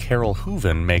anthropologist Carol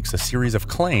Hooven makes a series of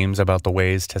claims about the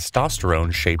ways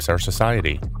testosterone shapes our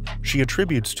society. She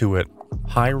attributes to it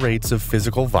high rates of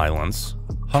physical violence,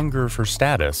 hunger for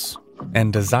status,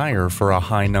 and desire for a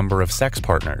high number of sex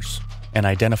partners, and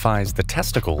identifies the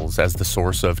testicles as the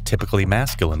source of typically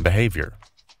masculine behavior.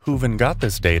 Hooven got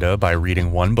this data by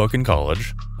reading one book in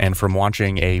college, and from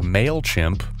watching a male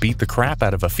chimp beat the crap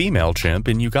out of a female chimp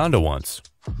in Uganda once.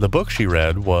 The book she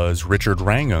read was Richard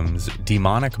Wrangham's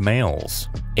Demonic Males: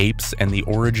 Apes and the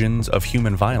Origins of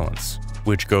Human Violence,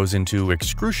 which goes into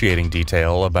excruciating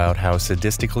detail about how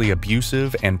sadistically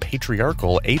abusive and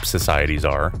patriarchal ape societies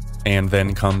are, and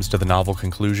then comes to the novel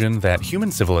conclusion that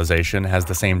human civilization has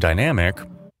the same dynamic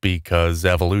because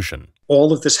evolution.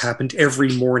 All of this happened every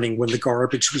morning when the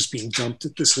garbage was being dumped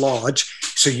at this lodge.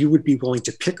 So you would be willing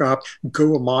to pick up,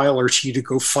 go a mile or two to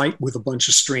go fight with a bunch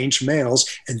of strange males.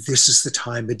 And this is the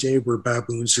time of day where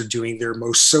baboons are doing their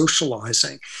most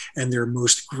socializing and their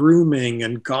most grooming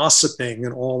and gossiping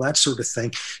and all that sort of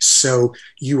thing. So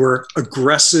you were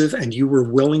aggressive and you were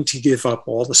willing to give up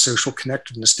all the social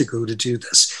connectedness to go to do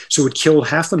this. So it killed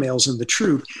half the males in the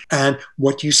troop. And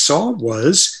what you saw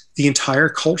was the entire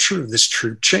culture of this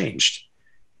troop changed.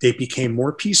 They became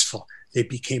more peaceful. They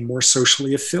became more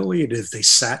socially affiliative. They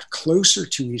sat closer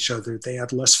to each other. They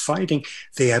had less fighting.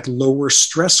 They had lower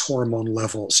stress hormone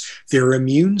levels. Their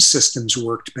immune systems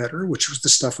worked better, which was the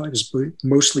stuff I was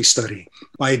mostly studying.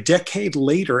 By a decade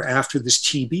later, after this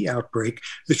TB outbreak,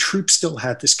 the troop still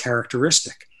had this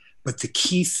characteristic. But the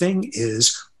key thing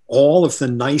is all of the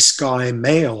nice guy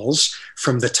males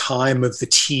from the time of the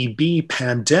TB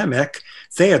pandemic,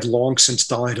 they had long since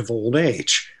died of old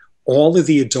age. All of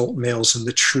the adult males in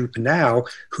the troop now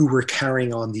who were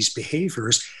carrying on these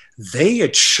behaviors, they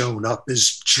had shown up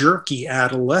as jerky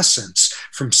adolescents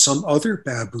from some other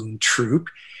baboon troop,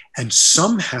 And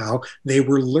somehow they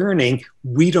were learning,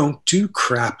 we don't do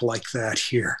crap like that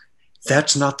here.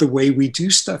 That's not the way we do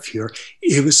stuff here.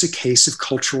 It was a case of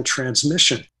cultural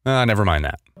transmission. Never mind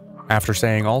that. After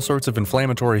saying all sorts of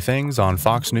inflammatory things on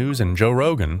Fox News and Joe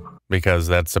Rogan, because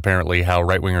that's apparently how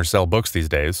right-wingers sell books these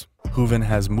days, Hooven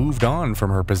has moved on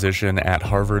from her position at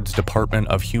Harvard's Department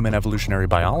of Human Evolutionary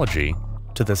Biology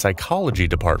to the Psychology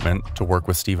Department to work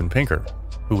with Steven Pinker,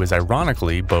 who is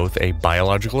ironically both a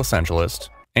biological essentialist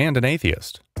and an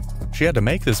atheist. She had to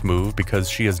make this move because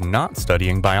she is not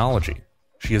studying biology.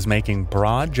 She is making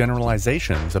broad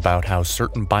generalizations about how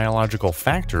certain biological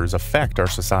factors affect our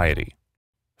society.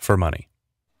 For money.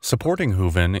 Supporting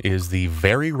Hooven is the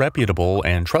very reputable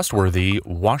and trustworthy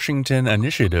Washington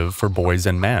Initiative for Boys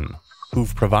and Men,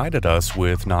 who've provided us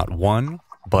with not one,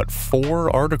 but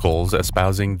 4 articles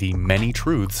espousing the many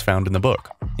truths found in the book,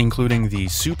 including the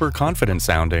super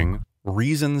confident-sounding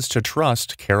Reasons to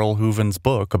Trust Carol Hooven's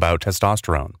book about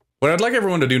testosterone. What I'd like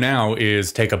everyone to do now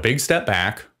is take a big step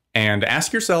back and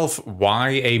ask yourself why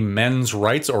a men's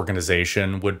rights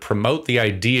organization would promote the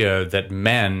idea that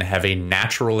men have a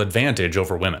natural advantage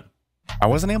over women. I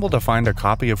wasn't able to find a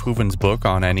copy of Hooven's book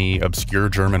on any obscure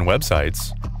German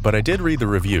websites, but I did read the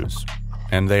reviews,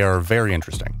 and they are very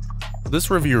interesting. This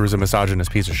reviewer is a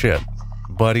misogynist piece of shit,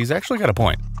 but he's actually got a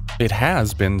point. It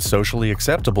has been socially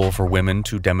acceptable for women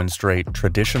to demonstrate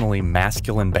traditionally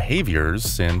masculine behaviors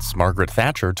since Margaret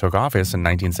Thatcher took office in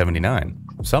 1979.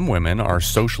 Some women are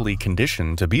socially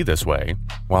conditioned to be this way,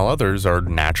 while others are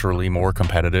naturally more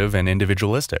competitive and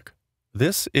individualistic.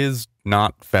 This is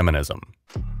not feminism.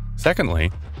 Secondly,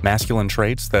 masculine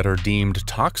traits that are deemed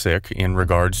toxic in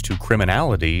regards to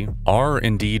criminality are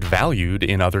indeed valued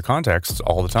in other contexts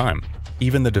all the time.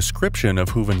 Even the description of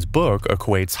Hooven's book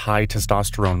equates high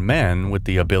testosterone men with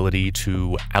the ability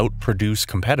to outproduce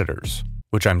competitors,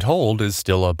 which I'm told is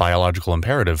still a biological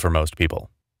imperative for most people.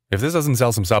 If this doesn't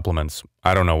sell some supplements,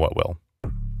 I don't know what will.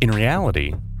 In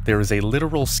reality, there is a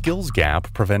literal skills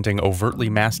gap preventing overtly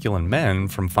masculine men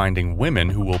from finding women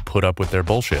who will put up with their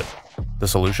bullshit. The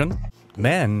solution?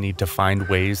 Men need to find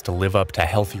ways to live up to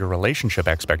healthier relationship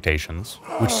expectations,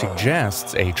 which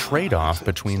suggests a trade-off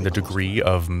between the degree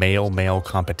of male-male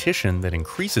competition that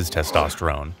increases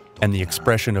testosterone and the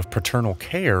expression of paternal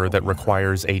care that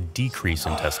requires a decrease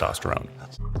in testosterone.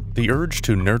 The urge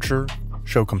to nurture,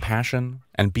 show compassion,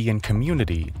 and be in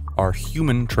community are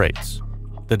human traits.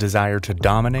 The desire to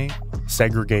dominate,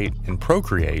 segregate, and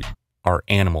procreate are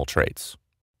animal traits.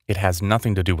 It has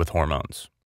nothing to do with hormones.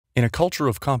 In a culture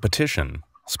of competition,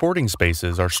 sporting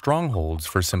spaces are strongholds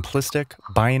for simplistic,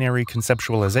 binary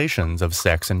conceptualizations of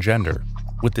sex and gender,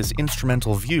 with this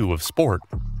instrumental view of sport,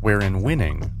 wherein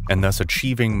winning, and thus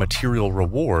achieving material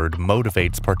reward,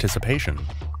 motivates participation.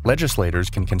 Legislators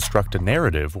can construct a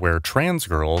narrative where trans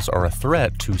girls are a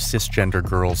threat to cisgender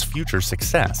girls' future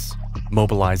success,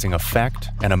 mobilizing affect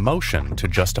and emotion to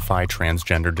justify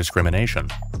transgender discrimination.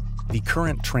 The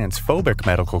current transphobic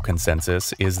medical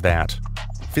consensus is that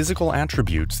physical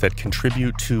attributes that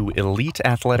contribute to elite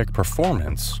athletic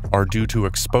performance are due to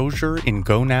exposure in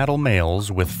gonadal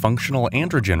males with functional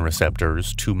androgen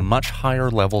receptors to much higher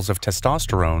levels of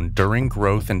testosterone during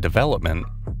growth and development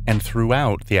and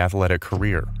throughout the athletic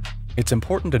career. It's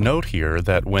important to note here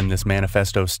that when this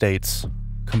manifesto states,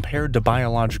 compared to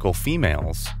biological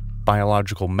females,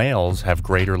 biological males have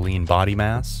greater lean body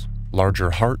mass,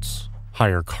 larger hearts,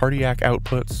 higher cardiac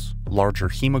outputs, larger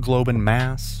hemoglobin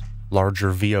mass,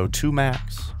 larger VO2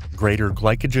 max, greater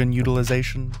glycogen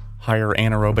utilization, higher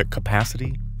anaerobic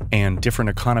capacity, and different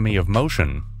economy of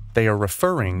motion, they are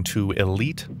referring to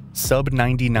elite,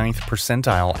 sub-99th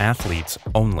percentile athletes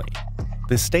only.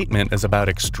 This statement is about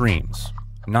extremes,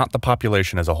 not the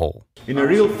population as a whole. In a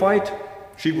real fight,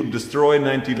 she would destroy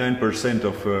 99%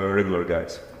 of regular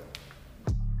guys.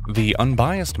 The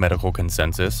unbiased medical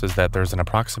consensus is that there's an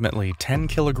approximately 10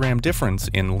 kilogram difference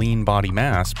in lean body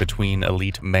mass between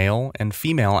elite male and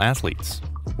female athletes.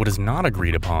 What is not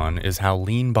agreed upon is how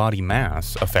lean body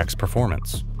mass affects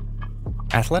performance.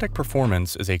 Athletic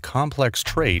performance is a complex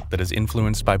trait that is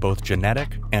influenced by both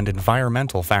genetic and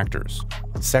environmental factors.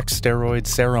 Sex steroid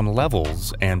serum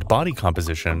levels and body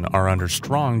composition are under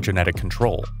strong genetic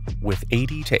control, with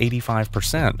 80 to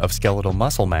 85% of skeletal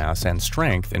muscle mass and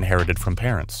strength inherited from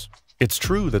parents. It's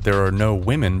true that there are no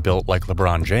women built like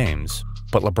LeBron James,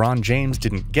 but LeBron James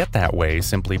didn't get that way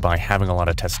simply by having a lot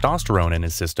of testosterone in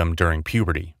his system during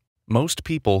puberty. Most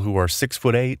people who are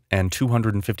 6'8" and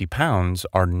 250 pounds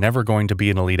are never going to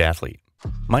be an elite athlete.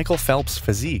 Michael Phelps'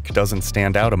 physique doesn't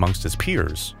stand out amongst his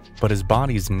peers, but his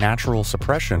body's natural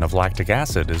suppression of lactic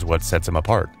acid is what sets him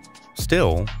apart.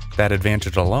 Still, that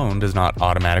advantage alone does not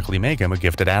automatically make him a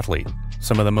gifted athlete.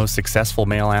 Some of the most successful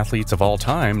male athletes of all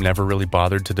time never really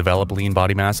bothered to develop lean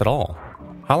body mass at all.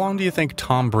 How long do you think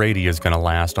Tom Brady is going to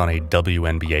last on a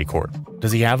WNBA court?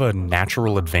 Does he have a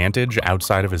natural advantage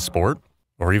outside of his sport?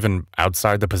 Or even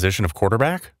outside the position of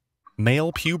quarterback?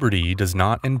 Male puberty does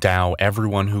not endow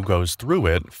everyone who goes through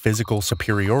it physical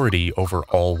superiority over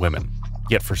all women.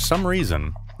 Yet for some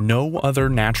reason, no other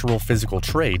natural physical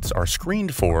traits are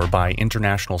screened for by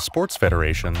international sports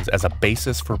federations as a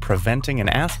basis for preventing an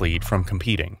athlete from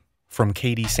competing. From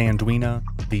Katie Sanduina,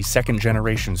 the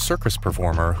second-generation circus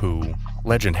performer who,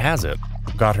 legend has it,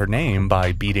 got her name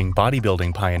by beating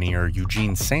bodybuilding pioneer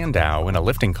Eugene Sandow in a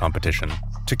lifting competition,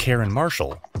 to Karen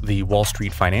Marshall, the Wall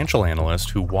Street financial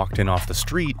analyst who walked in off the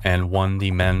street and won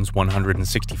the men's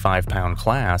 165-pound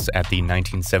class at the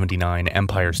 1979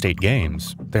 Empire State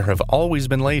Games. There have always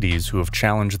been ladies who have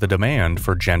challenged the demand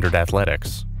for gendered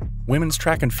athletics. Women's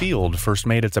track and field first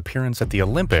made its appearance at the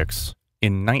Olympics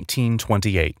in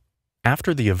 1928.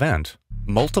 After the event,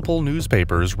 multiple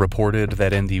newspapers reported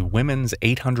that in the women's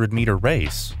 800-meter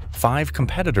race, 5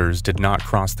 competitors did not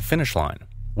cross the finish line,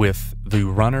 with the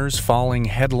runners falling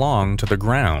headlong to the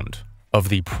ground of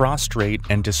the prostrate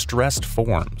and distressed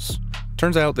forms.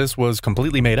 Turns out this was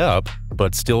completely made up,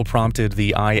 but still prompted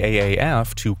the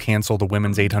IAAF to cancel the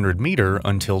women's 800-meter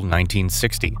until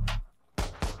 1960.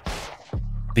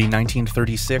 The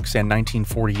 1936 and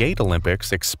 1948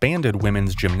 Olympics expanded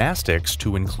women's gymnastics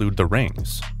to include the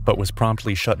rings, but was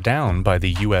promptly shut down by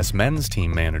the U.S. men's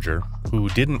team manager, who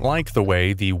didn't like the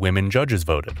way the women judges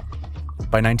voted.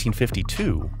 By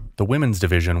 1952, the women's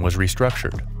division was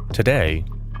restructured. Today,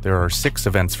 there are 6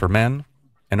 events for men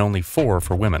and only 4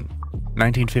 for women.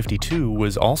 1952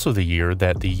 was also the year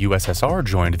that the USSR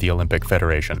joined the Olympic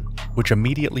Federation, which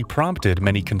immediately prompted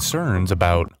many concerns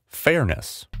about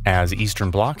fairness, as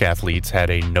Eastern Bloc athletes had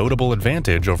a notable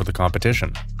advantage over the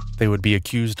competition. They would be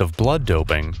accused of blood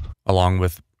doping, along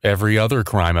with every other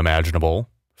crime imaginable,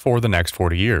 for the next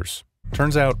 40 years.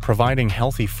 Turns out providing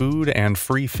healthy food and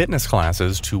free fitness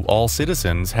classes to all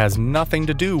citizens has nothing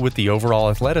to do with the overall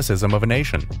athleticism of a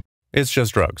nation. It's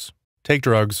just drugs. Take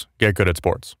drugs, get good at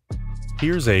sports.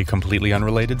 Here's a completely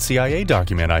unrelated CIA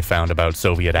document I found about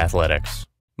Soviet athletics.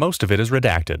 Most of it is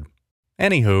redacted.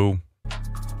 Anywho,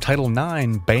 Title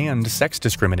IX banned sex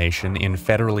discrimination in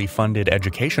federally funded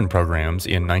education programs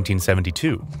in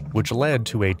 1972, which led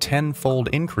to a 10-fold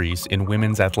increase in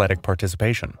women's athletic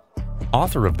participation.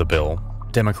 Author of the bill,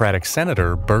 Democratic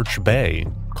Senator Birch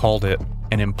Bayh, called it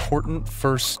an important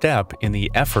first step in the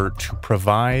effort to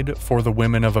provide for the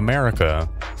women of America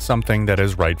something that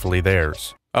is rightfully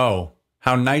theirs. Oh,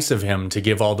 how nice of him to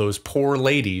give all those poor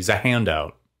ladies a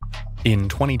handout. In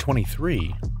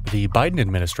 2023, the Biden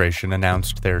administration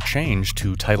announced their change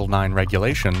to Title IX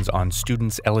regulations on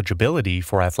students' eligibility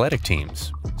for athletic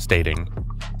teams, stating,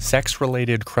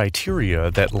 "Sex-related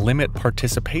criteria that limit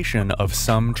participation of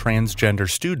some transgender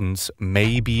students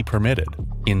may be permitted,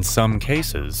 in some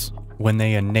cases, when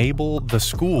they enable the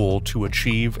school to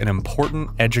achieve an important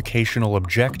educational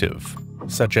objective,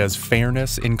 such as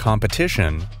fairness in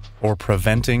competition or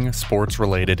preventing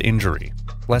sports-related injury."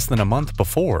 Less than a month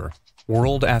before,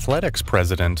 World Athletics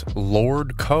President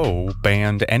Lord Coe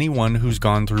banned anyone who's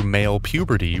gone through male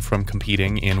puberty from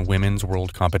competing in women's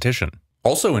world competition.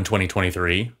 Also in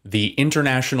 2023, the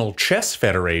International Chess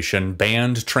Federation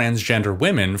banned transgender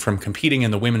women from competing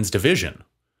in the women's division,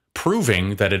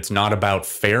 proving that it's not about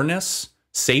fairness,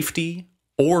 safety,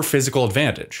 or physical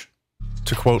advantage.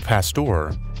 To quote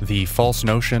Pasteur, the false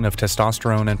notion of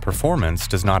testosterone and performance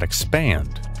does not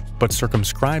expand, but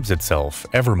circumscribes itself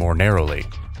ever more narrowly.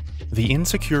 The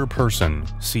insecure person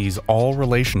sees all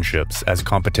relationships as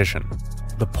competition.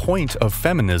 The point of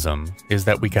feminism is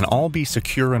that we can all be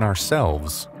secure in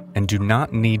ourselves and do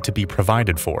not need to be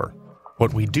provided for.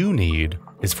 What we do need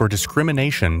is for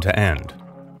discrimination to end.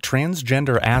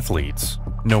 Transgender athletes,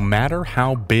 no matter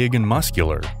how big and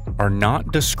muscular, are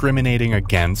not discriminating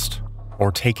against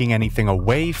or taking anything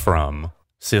away from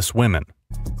cis women.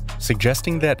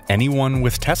 Suggesting that anyone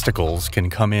with testicles can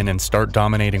come in and start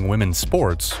dominating women's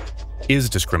sports is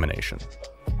discrimination.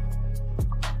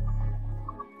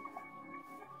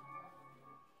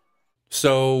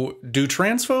 So, do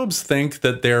transphobes think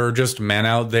that there are just men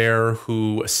out there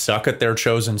who suck at their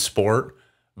chosen sport,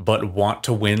 but want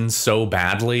to win so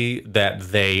badly that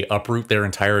they uproot their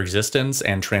entire existence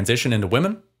and transition into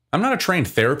women? I'm not a trained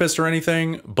therapist or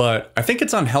anything, but I think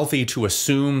it's unhealthy to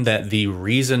assume that the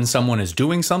reason someone is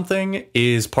doing something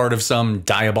is part of some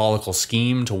diabolical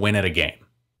scheme to win at a game.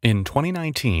 In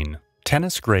 2019,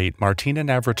 tennis great Martina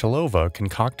Navratilova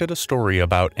concocted a story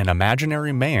about an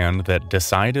imaginary man that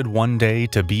decided one day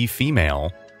to be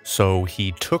female So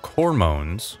he took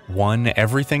hormones, won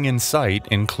everything in sight,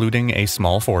 including a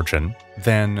small fortune,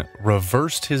 then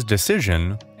reversed his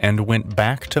decision and went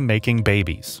back to making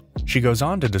babies. She goes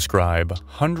on to describe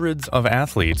hundreds of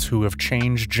athletes who have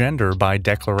changed gender by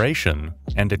declaration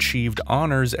and achieved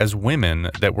honors as women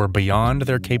that were beyond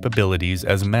their capabilities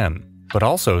as men, but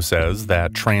also says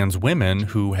that trans women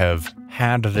who have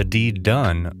had the deed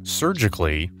done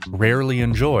surgically rarely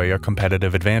enjoy a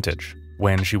competitive advantage.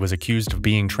 When she was accused of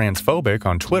being transphobic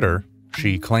on Twitter,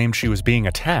 she claimed she was being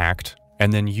attacked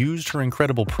and then used her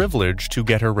incredible privilege to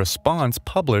get her response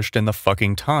published in the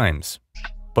fucking Times.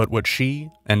 But what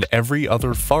she and every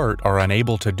other fart are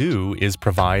unable to do is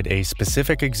provide a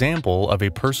specific example of a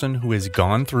person who has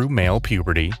gone through male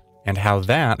puberty and how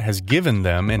that has given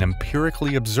them an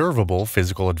empirically observable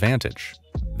physical advantage.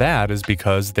 That is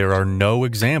because there are no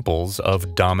examples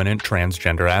of dominant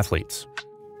transgender athletes.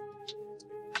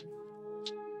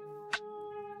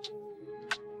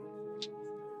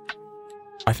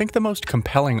 I think the most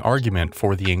compelling argument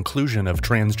for the inclusion of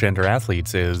transgender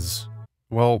athletes is,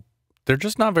 well, they're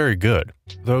just not very good.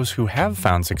 Those who have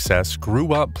found success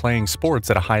grew up playing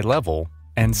sports at a high level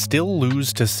and still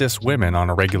lose to cis women on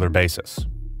a regular basis.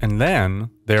 And then,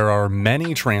 there are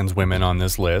many trans women on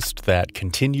this list that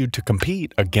continued to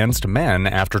compete against men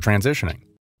after transitioning.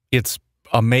 It's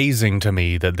amazing to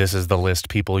me that this is the list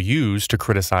people use to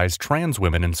criticize trans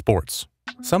women in sports.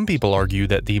 Some people argue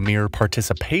that the mere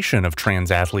participation of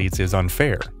trans athletes is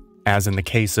unfair, as in the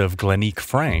case of Glenique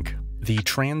Frank, the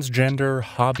transgender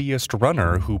hobbyist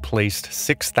runner who placed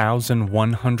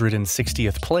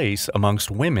 6,160th place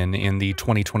amongst women in the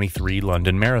 2023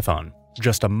 London Marathon,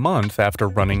 just a month after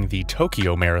running the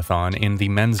Tokyo Marathon in the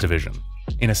men's division.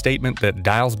 In a statement that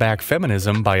dials back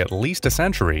feminism by at least a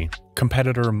century,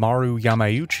 competitor Maru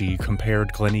Yamauchi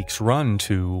compared Glenique's run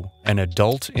to an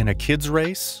adult in a kids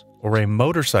race or a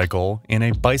motorcycle in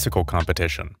a bicycle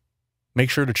competition.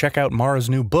 Make sure to check out Mara's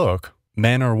new book,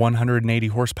 Men Are 180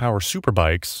 Horsepower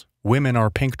Superbikes, Women Are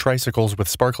Pink Tricycles with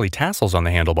Sparkly Tassels on the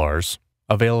Handlebars,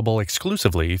 available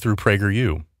exclusively through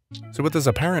PragerU. So with this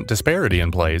apparent disparity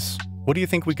in place, what do you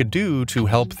think we could do to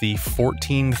help the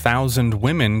 14,000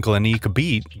 women Glenique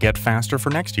beat get faster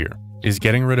for next year? Is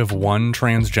getting rid of one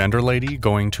transgender lady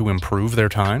going to improve their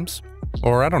times?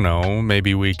 Or I don't know,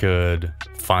 maybe we could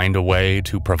find a way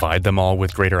to provide them all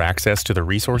with greater access to the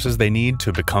resources they need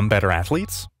to become better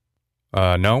athletes?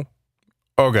 No?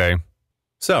 Okay.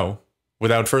 So,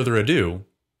 without further ado,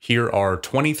 here are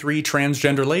 23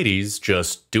 transgender ladies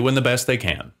just doing the best they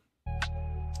can.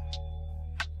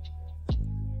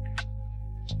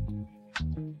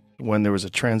 When there was a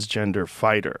transgender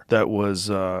fighter that was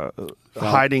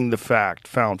hiding the fact,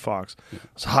 was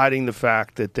hiding the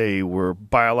fact that they were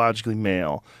biologically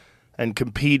male and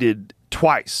competed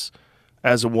twice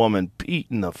as a woman,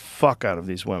 beating the fuck out of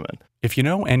these women. If you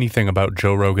know anything about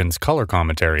Joe Rogan's color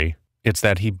commentary, it's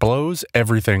that he blows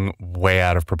everything way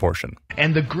out of proportion.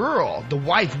 And the girl, the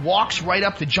wife, walks right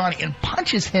up to Johnny and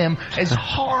punches him as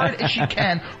hard as she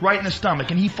can right in the stomach,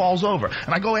 and he falls over.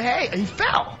 And I go, hey, he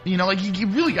fell. You know, like he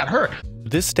really got hurt.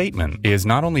 This statement is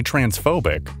not only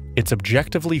transphobic, it's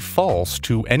objectively false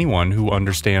to anyone who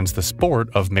understands the sport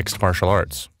of mixed martial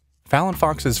arts. Fallon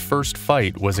Fox's first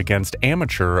fight was against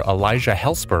amateur Elijah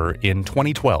Helsper in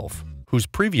 2012, whose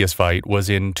previous fight was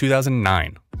in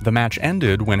 2009. The match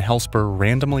ended when Helsper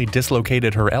randomly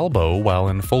dislocated her elbow while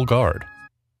in full guard.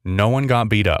 No one got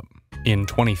beat up. In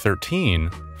 2013,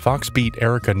 Fox beat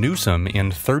Erica Newsom in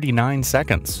 39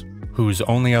 seconds, whose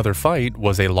only other fight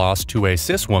was a loss to a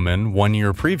cis woman 1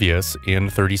 year previous in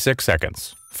 36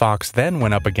 seconds. Fox then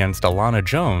went up against Alana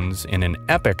Jones in an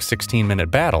epic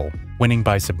 16-minute battle, winning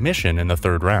by submission in the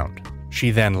third round.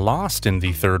 She then lost in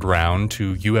the third round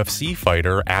to UFC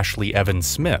fighter Ashley Evans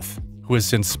Smith, who has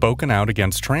since spoken out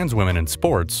against trans women in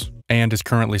sports and is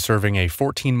currently serving a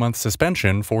 14-month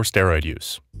suspension for steroid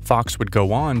use. Fox would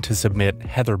go on to submit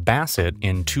Heather Bassett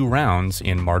in 2 rounds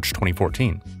in March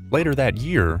 2014. Later that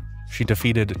year, she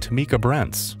defeated Tamika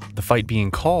Brents, the fight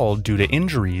being called due to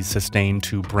injuries sustained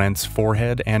to Brent's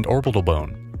forehead and orbital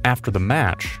bone. After the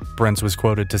match, Brents was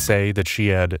quoted to say that she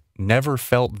had never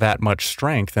felt that much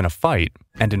strength in a fight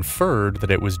and inferred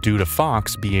that it was due to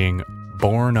Fox being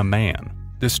born a man.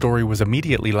 This story was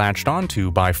immediately latched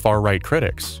onto by far-right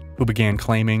critics, who began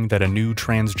claiming that a new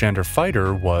transgender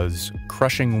fighter was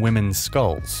crushing women's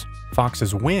skulls.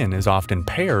 Fox's win is often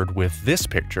paired with this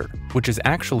picture, which is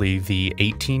actually the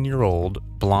 18-year-old,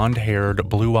 blonde-haired,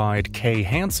 blue-eyed Kay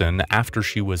Hansen after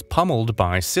she was pummeled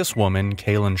by cis woman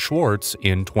Kaylin Schwartz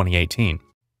in 2018.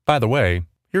 By the way,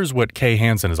 here's what Kay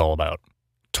Hansen is all about.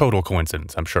 Total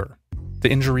coincidence, I'm sure. The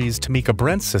injuries Tamika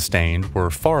Brents sustained were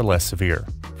far less severe.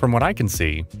 From what I can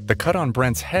see, the cut on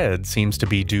Brent's head seems to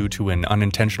be due to an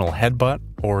unintentional headbutt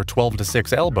or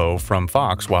 12-6 elbow from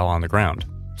Fox while on the ground.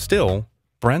 Still,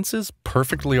 Brents is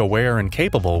perfectly aware and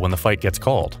capable when the fight gets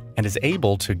called, and is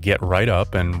able to get right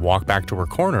up and walk back to her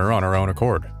corner on her own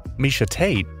accord. Miesha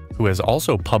Tate, who has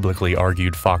also publicly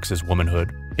argued Fox's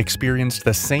womanhood, experienced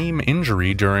the same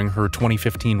injury during her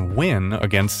 2015 win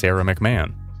against Sarah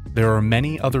McMahon. There are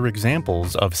many other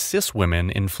examples of cis women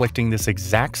inflicting this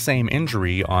exact same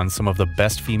injury on some of the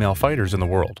best female fighters in the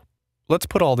world. Let's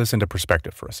put all this into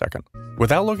perspective for a second.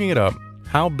 Without looking it up,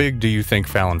 how big do you think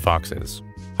Fallon Fox is?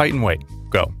 Height and weight,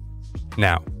 go.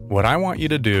 Now, what I want you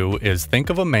to do is think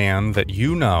of a man that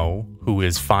you know who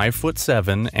is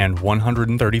 5'7" and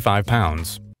 135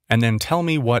 pounds, and then tell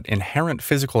me what inherent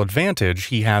physical advantage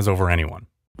he has over anyone.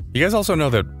 You guys also know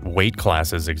that weight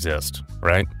classes exist,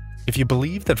 right? If you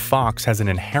believe that Fox has an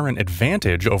inherent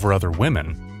advantage over other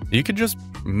women, you could just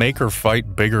make her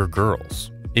fight bigger girls.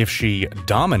 If she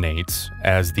dominates,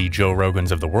 as the Joe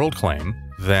Rogans of the world claim,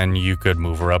 then you could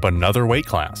move her up another weight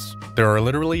class. There are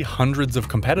literally hundreds of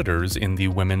competitors in the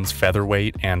women's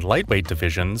featherweight and lightweight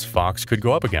divisions Fox could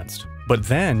go up against. But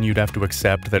then you'd have to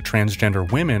accept that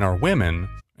transgender women are women,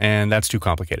 and that's too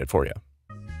complicated for you.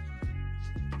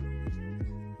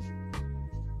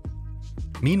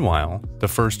 Meanwhile, the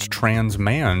first trans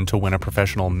man to win a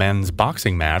professional men's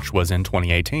boxing match was in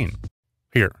 2018.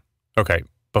 Here, okay,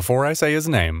 before I say his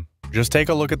name, just take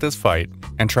a look at this fight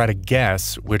and try to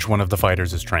guess which one of the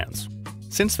fighters is trans.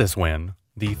 Since this win,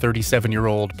 the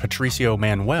 37-year-old PATRICIO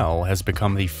MANUEL has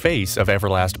become the face of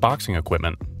Everlast boxing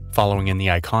equipment, following in the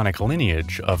iconic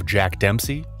lineage of Jack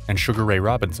Dempsey and Sugar Ray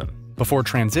Robinson. Before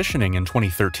transitioning in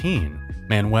 2013,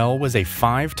 Manuel was a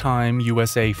 5-time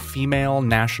USA female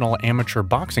national amateur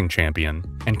boxing champion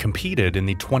and competed in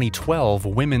the 2012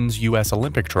 Women's US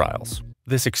Olympic trials.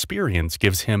 This experience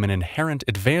gives him an inherent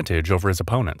advantage over his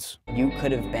opponents. You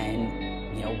could have been,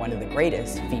 one of the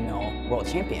greatest female world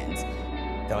champions.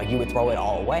 They're like, you would throw it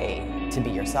all away to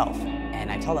be yourself.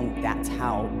 And I tell them that's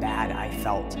how bad I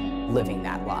felt living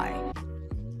that lie.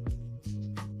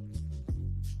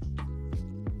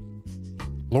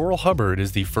 Laurel Hubbard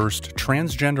is the first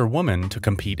transgender woman to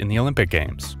compete in the Olympic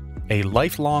Games. A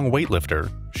lifelong weightlifter,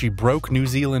 she broke New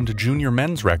Zealand junior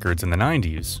men's records in the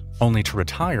 90s, only to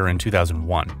retire in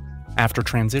 2001. After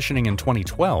transitioning in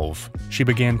 2012, she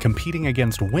began competing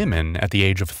against women at the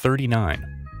age of 39.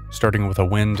 Starting with a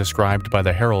win described by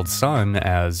the Herald Sun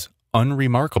as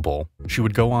unremarkable, she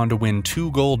would go on to win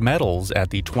 2 gold medals at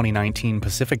the 2019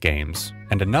 Pacific Games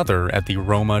and another at the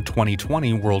Roma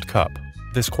 2020 World Cup.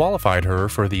 This qualified her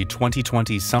for the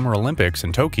 2020 Summer Olympics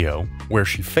in Tokyo, where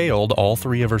she failed all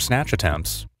 3 of her snatch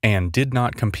attempts and did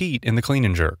not compete in the clean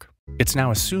and jerk. It's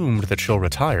now assumed that she'll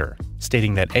retire,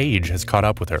 stating that age has caught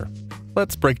up with her.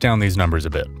 Let's break down these numbers a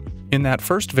bit. In that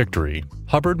first victory,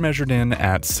 Hubbard measured in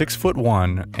at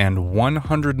 6'1" and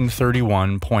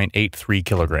 131.83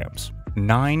 kilograms,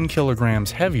 9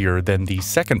 kilograms heavier than the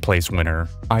second-place winner,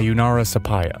 Ayunara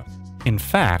Sapaya. In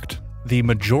fact, the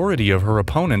majority of her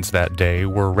opponents that day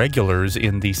were regulars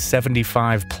in the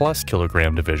 75-plus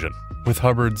kilogram division, with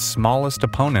Hubbard's smallest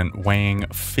opponent weighing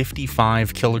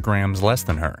 55 kilograms less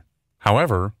than her.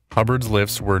 However, Hubbard's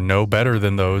lifts were no better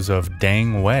than those of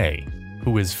Dang Wei,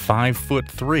 who is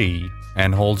 5'3"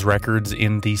 and holds records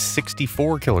in the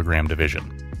 64 kilogram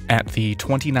division. At the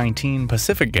 2019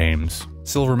 Pacific Games,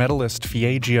 silver medalist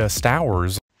Figaiga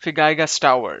Stowers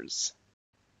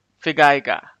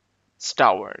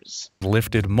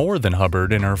lifted more than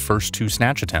Hubbard in her first 2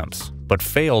 snatch attempts, but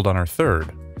failed on her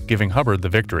third, giving Hubbard the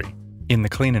victory. In the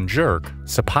clean and jerk,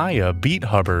 Sapaya beat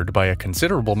Hubbard by a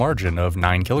considerable margin of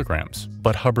 9 kilograms,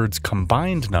 but Hubbard's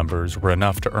combined numbers were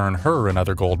enough to earn her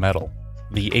another gold medal.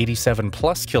 The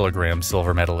 87-plus kilogram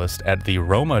silver medalist at the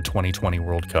Roma 2020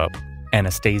 World Cup,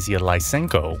 Anastasia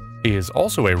Lysenko, is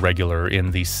also a regular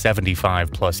in the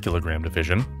 75-plus kilogram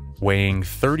division, weighing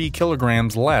 30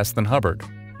 kilograms less than Hubbard.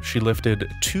 She lifted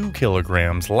 2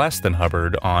 kilograms less than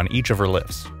Hubbard on each of her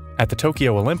lifts. At the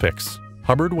Tokyo Olympics,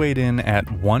 Hubbard weighed in at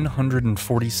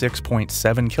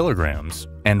 146.7 kilograms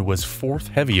and was 4th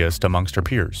heaviest amongst her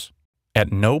peers.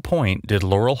 At no point did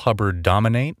Laurel Hubbard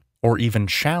dominate or even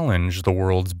challenge the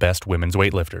world's best women's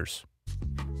weightlifters.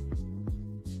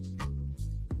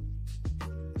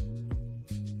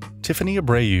 Tiffany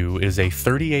Abreu is a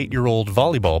 38-year-old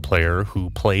volleyball player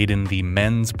who played in the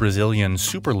men's Brazilian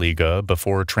Superliga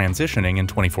before transitioning in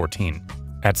 2014.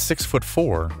 At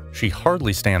 6'4", she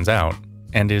hardly stands out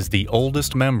and is the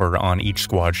oldest member on each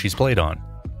squad she's played on.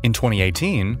 In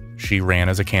 2018, she ran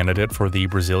as a candidate for the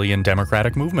Brazilian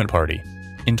Democratic Movement Party.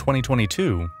 In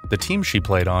 2022, the team she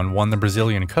played on won the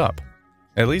Brazilian Cup.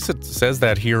 At least it says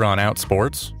that here on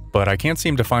Outsports, but I can't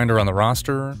seem to find her on the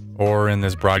roster or in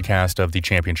this broadcast of the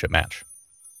championship match.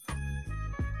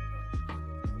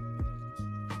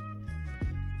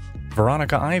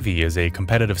 Veronica Ivy is a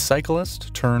competitive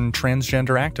cyclist turned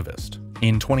transgender activist.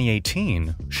 In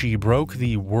 2018, she broke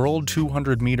the world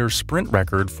 200-meter sprint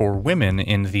record for women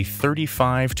in the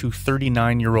 35 to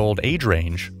 39-year-old age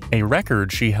range, a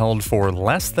record she held for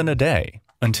less than a day,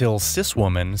 until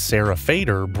cis-woman Sarah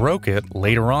Fader broke it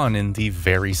later on in the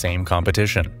very same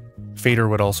competition. Fader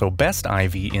would also best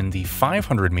Ivy in the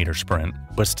 500-meter sprint,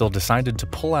 but still decided to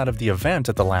pull out of the event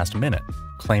at the last minute,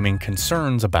 claiming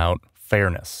concerns about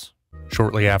fairness.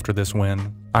 Shortly after this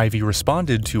win, Ivy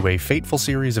responded to a fateful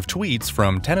series of tweets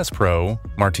from tennis pro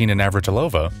Martina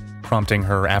Navratilova, prompting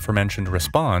her aforementioned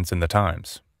response in the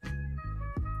Times.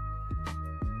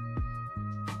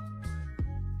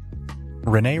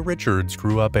 Renee Richards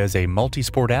grew up as a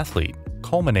multi-sport athlete,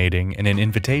 culminating in an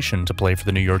invitation to play for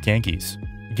the New York Yankees.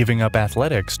 Giving up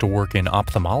athletics to work in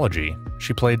ophthalmology,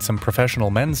 she played some professional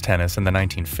men's tennis in the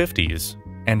 1950s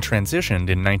and transitioned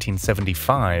in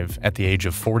 1975 at the age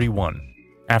of 41.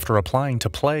 After applying to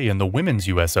play in the Women's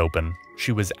U.S. Open,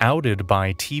 she was outed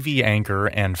by TV anchor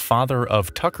and father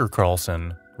of Tucker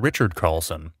Carlson, Richard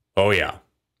Carlson. Oh yeah,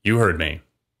 you heard me.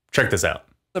 Check this out.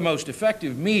 The most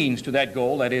effective means to that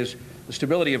goal, that is, the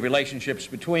stability of relationships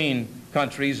between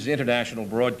countries, is international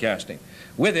broadcasting.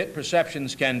 With it,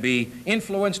 perceptions can be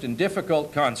influenced and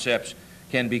difficult concepts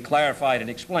can be clarified and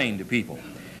explained to people.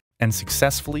 And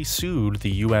successfully sued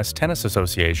the U.S. Tennis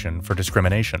Association for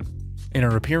discrimination. In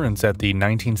her appearance at the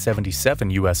 1977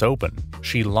 U.S. Open,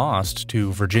 she lost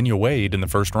to Virginia Wade in the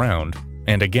first round,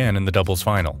 and again in the doubles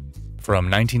final. From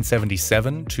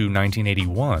 1977 to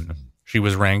 1981, she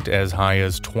was ranked as high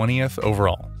as 20th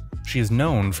overall. She is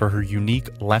known for her unique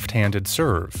left-handed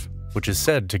serve, which is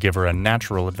said to give her a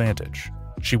natural advantage.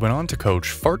 She went on to coach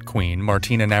fart queen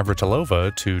Martina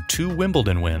Navratilova to 2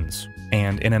 Wimbledon wins,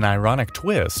 and in an ironic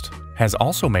twist, has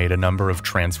also made a number of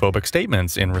transphobic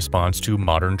statements in response to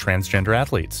modern transgender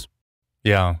athletes.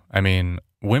 Yeah, I mean,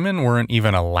 women weren't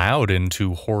even allowed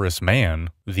into Horace Mann,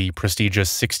 the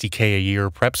prestigious $60K a year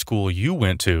prep school you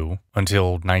went to,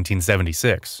 until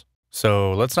 1976.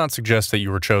 So let's not suggest that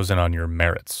you were chosen on your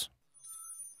merits.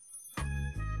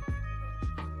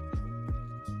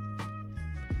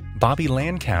 Bobbi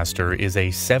Lancaster is a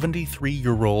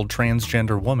 73-year-old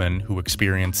transgender woman who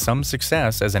experienced some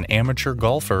success as an amateur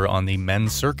golfer on the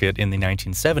men's circuit in the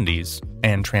 1970s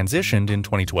and transitioned in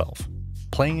 2012.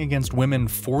 Playing against women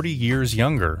 40 years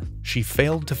younger, she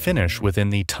failed to finish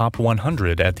within the top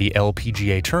 100 at the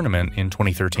LPGA tournament in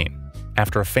 2013.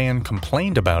 After a fan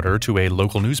complained about her to a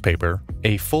local newspaper,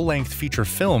 a full-length feature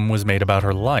film was made about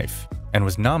her life and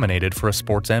was nominated for a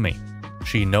Sports Emmy.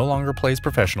 She no longer plays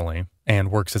professionally and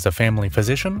works as a family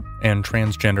physician and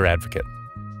transgender advocate.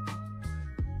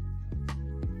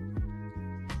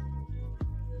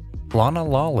 LANA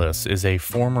LAWLESS is a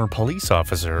former police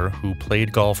officer who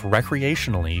played golf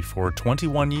recreationally for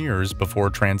 21 years before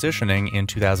transitioning in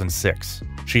 2006.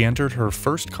 She entered her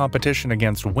first competition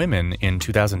against women in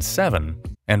 2007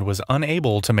 and was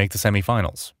unable to make the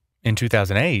semifinals. In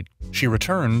 2008, she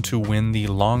returned to win the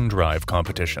long drive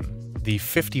competition. The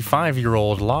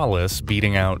 55-year-old Lawless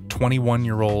beating out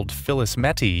 21-year-old Phyllis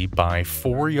Metty by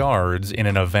 4 yards in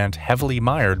an event heavily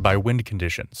mired by wind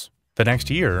conditions. The next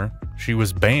year, she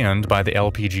was banned by the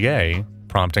LPGA,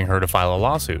 prompting her to file a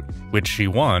lawsuit, which she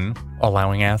won,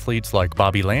 allowing athletes like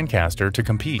Bobbi Lancaster to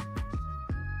compete.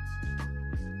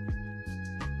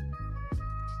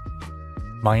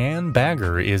 MIANNE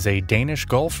Bagger is a Danish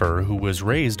golfer who was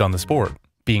raised on the sport,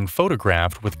 being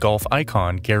photographed with golf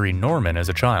icon Gary Norman as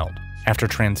a child. After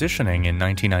transitioning in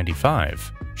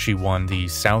 1995, she won the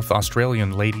South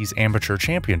Australian Ladies Amateur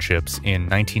Championships in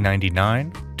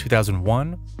 1999,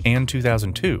 2001, and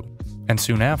 2002, and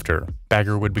soon after,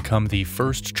 Bagger would become the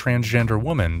first transgender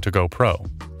woman to go pro.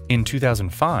 In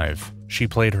 2005, she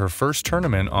played her first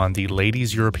tournament on the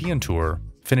Ladies European Tour,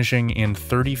 finishing in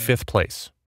 35th place.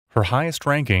 Her highest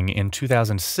ranking in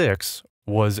 2006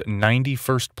 was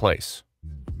 91st place.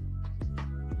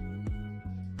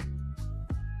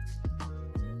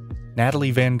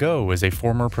 Natalie Van Gogh is a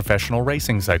former professional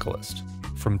racing cyclist.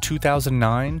 From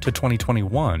 2009 to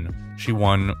 2021, she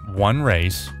won 1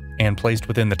 race and placed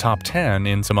within the top 10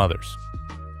 in some others.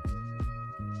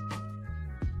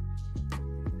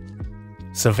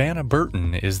 Savannah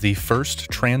Burton is the first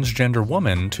transgender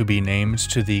woman to be named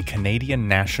to the Canadian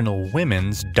national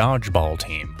women's dodgeball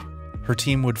team. her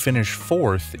team would finish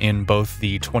 4th in both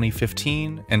the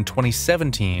 2015 and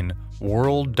 2017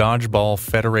 World Dodgeball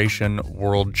Federation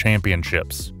World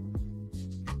Championships.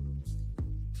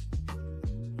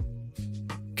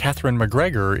 Catherine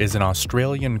McGregor is an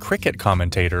Australian cricket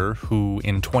commentator who,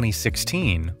 in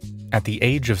 2016, at the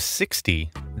age of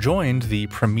 60, joined the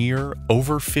premier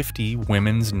over 50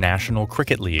 Women's National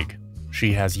Cricket League.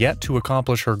 She has yet to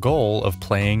accomplish her goal of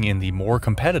playing in the more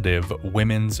competitive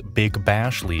Women's Big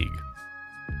Bash League.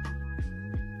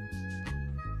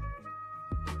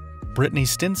 Brittney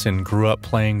Stinson grew up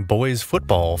playing boys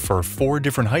football for 4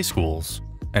 different high schools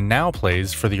and now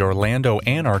plays for the Orlando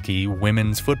Anarchy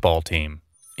women's football team.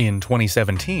 In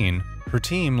 2017, her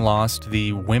team lost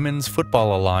the Women's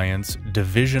Football Alliance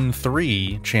Division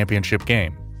III championship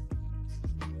game.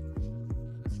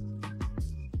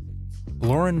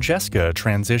 Lauren JESKA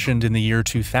transitioned in the year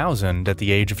 2000 at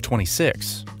the age of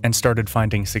 26 and started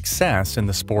finding success in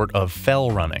the sport of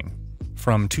fell running.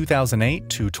 From 2008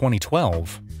 to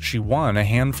 2012, she won a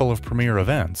handful of premier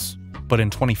events, but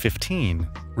in 2015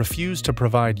 refused to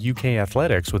provide UK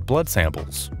athletics with blood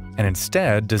samples and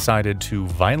instead decided to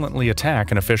violently attack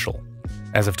an official.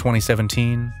 As of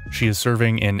 2017, she is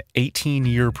serving an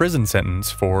 18-year prison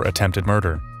sentence for attempted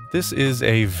murder. This is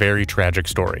a very tragic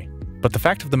story, but the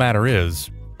fact of the matter is,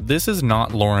 this is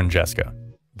not Lauren JESKA.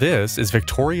 This is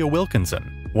Victoria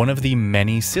Wilkinson, one of the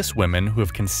many cis women who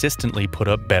have consistently put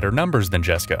up better numbers than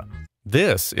JESKA.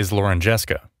 This is Lauren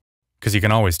JESKA. Because you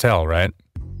can always tell, right?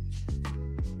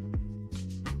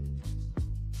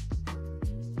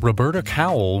 Roberta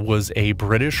Cowell was a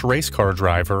British race car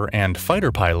driver and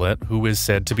fighter pilot who is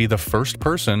said to be the first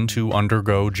person to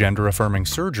undergo gender-affirming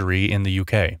surgery in the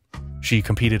UK. She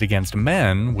competed against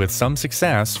men with some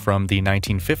success from the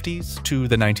 1950s to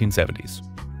the 1970s.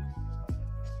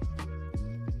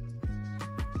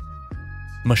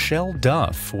 Michelle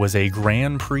Duff was a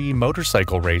Grand Prix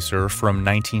motorcycle racer from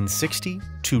 1960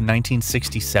 to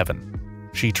 1967.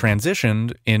 She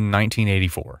transitioned in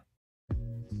 1984.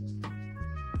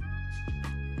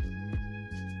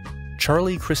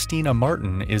 Charlie Christina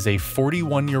Martin is a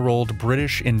 41-year-old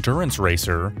British endurance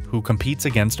racer who competes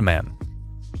against men.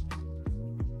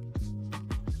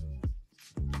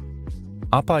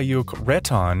 APAYAUQ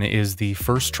Reton is the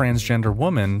first transgender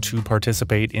woman to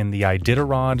participate in the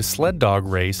Iditarod sled dog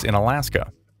race in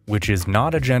Alaska, which is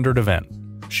not a gendered event.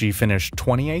 She finished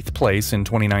 28th place in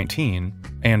 2019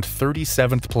 and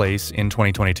 37th place in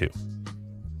 2022.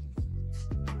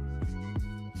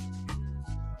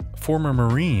 Former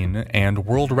Marine and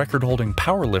world record-holding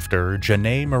powerlifter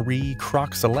Janae Marie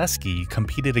Kroc-Zaleski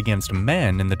competed against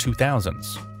men in the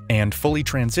 2000s and fully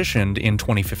transitioned in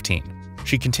 2015.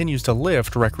 She continues to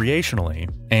lift recreationally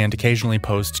and occasionally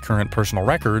posts current personal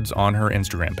records on her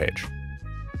Instagram page.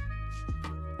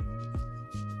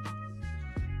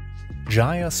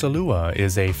 Jaya Salua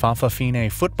is a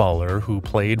Fa'afafine footballer who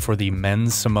played for the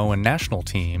men's Samoan national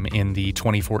team in the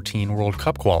 2014 World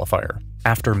Cup qualifier.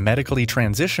 After medically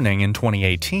transitioning in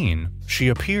 2018, she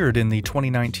appeared in the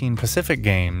 2019 Pacific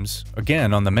Games,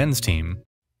 again on the men's team.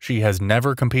 She has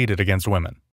never competed against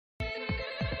women.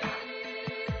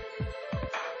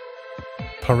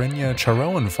 Parinya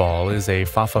Charoenfal is a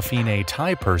Fa'afafine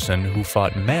Thai person who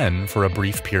fought men for a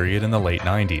brief period in the late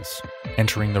 90s.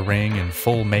 Entering the ring in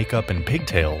full makeup and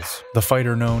pigtails, the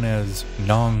fighter known as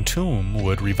Nong Toom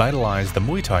would revitalize the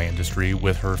Muay Thai industry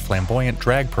with her flamboyant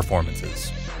drag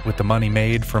performances. With the money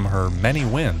made from her many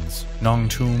wins, Nong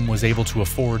Toom was able to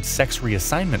afford sex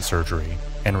reassignment surgery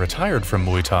and retired from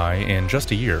Muay Thai in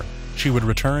just a year. She would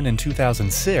return in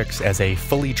 2006 as a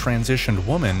fully transitioned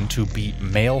woman to beat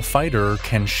male fighter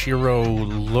Kenshiro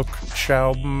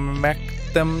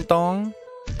Lukchaumekdemdong,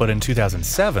 but in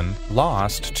 2007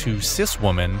 lost to cis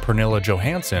woman Pernilla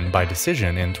Johansson by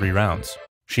decision in 3 rounds.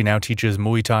 She now teaches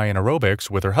Muay Thai and aerobics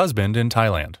with her husband in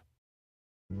Thailand.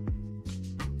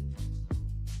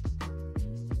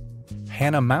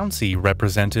 Hannah Mounsey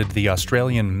represented the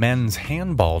Australian men's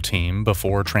handball team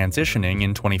before transitioning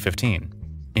in 2015.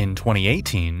 In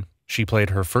 2018, she played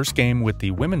her first game with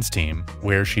the women's team,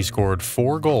 where she scored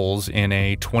 4 goals in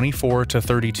a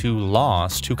 24-32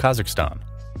 loss to Kazakhstan.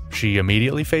 She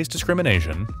immediately faced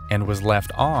discrimination and was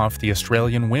left off the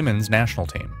Australian women's national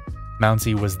team.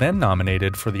 Mounsey was then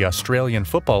nominated for the Australian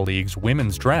Football League's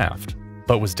women's draft,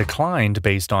 but was declined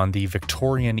based on the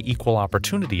Victorian Equal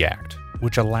Opportunity Act,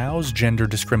 which allows gender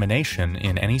discrimination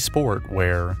in any sport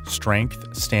where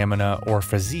strength, stamina, or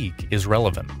physique is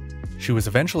relevant. She was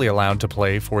eventually allowed to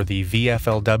play for the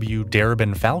VFLW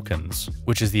Darebin Falcons,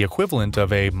 which is the equivalent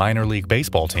of a minor league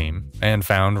baseball team, and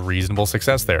found reasonable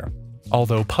success there.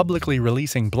 although publicly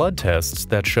releasing blood tests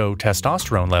that show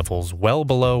testosterone levels well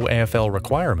below AFL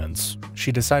requirements,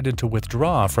 she decided to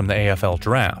withdraw from the AFL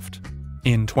draft.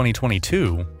 In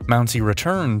 2022, Mounsey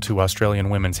returned to Australian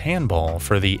women's handball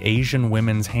for the Asian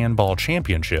Women's Handball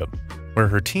Championship, where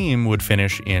her team would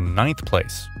finish in 9th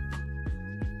place.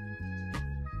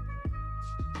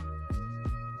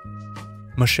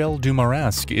 Michelle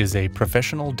Dumaresque is a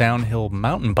professional downhill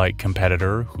mountain bike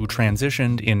competitor who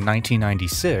transitioned in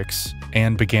 1996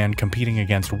 and began competing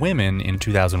against women in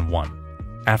 2001.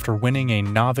 After winning a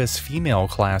novice female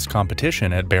class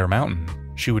competition at Bear Mountain,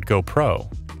 she would go pro,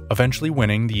 eventually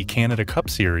winning the Canada Cup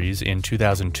Series in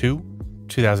 2002,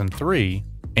 2003,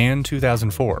 and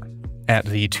 2004. At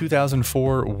the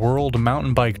 2004 World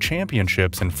Mountain Bike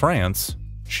Championships in France,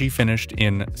 she finished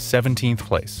in 17th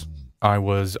place. I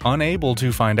was unable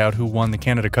to find out who won the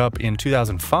Canada Cup in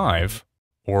 2005,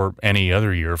 or any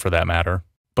other year for that matter,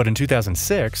 but in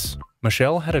 2006,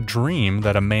 Michelle had a dream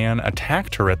that a man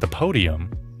attacked her at the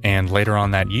podium, and later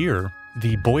on that year,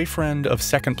 the boyfriend of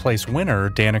second-place winner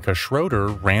Danica Schroeder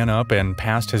ran up and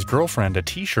passed his girlfriend a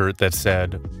t-shirt that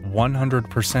said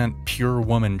 100% Pure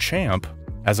Woman Champ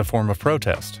as a form of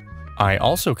protest. I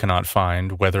also cannot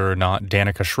find whether or not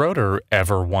Danica Schroeder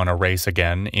ever won a race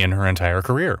again in her entire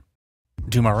career.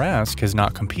 Dumaresque has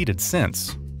not competed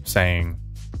since, saying,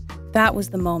 "That was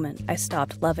the moment I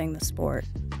stopped loving the sport.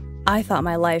 I thought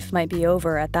my life might be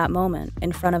over at that moment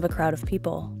in front of a crowd of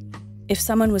people. If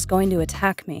someone was going to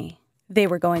attack me, they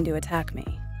were going to attack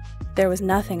me. There was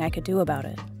nothing I could do about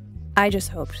it. I just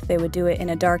hoped they would do it in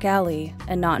a dark alley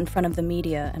and not in front of the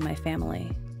media and my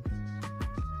family."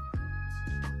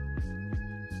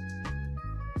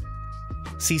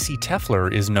 Cece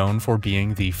Tefler is known for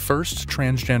being the first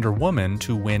transgender woman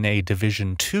to win a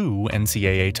Division II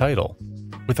NCAA title.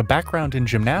 With a background in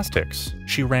gymnastics,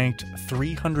 she ranked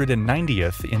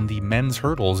 390th in the men's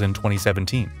hurdles in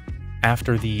 2017.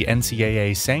 After the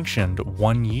NCAA sanctioned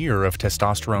 1 year of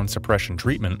testosterone suppression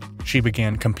treatment, she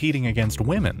began competing against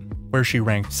women, where she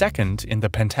ranked 2nd in the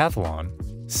pentathlon,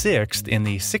 6th in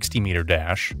the 60-meter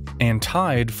dash, and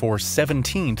tied for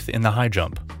 17th in the high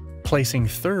jump. Placing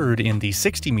 3rd in the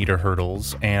 60-meter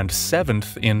hurdles and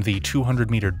 7th in the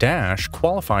 200-meter dash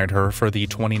qualified her for the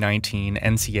 2019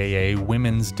 NCAA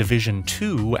Women's Division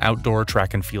II Outdoor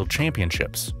Track and Field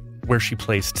Championships, where she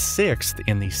placed 6th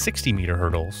in the 60-meter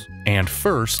hurdles and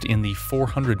 1st in the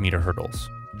 400-meter hurdles.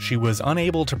 She was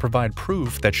unable to provide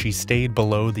proof that she stayed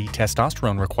below the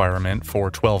testosterone requirement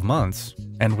for 12 months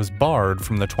and was barred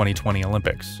from the 2020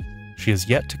 Olympics. She has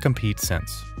yet to compete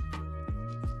since.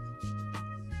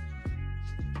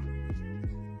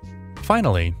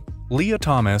 Finally, Lia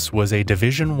Thomas was a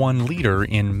Division I leader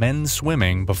in men's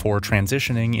swimming before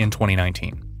transitioning in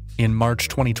 2019. In March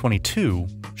 2022,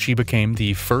 she became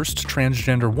the first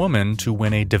transgender woman to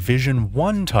win a Division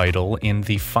I title in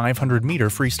the 500-meter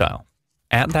freestyle.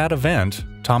 At that event,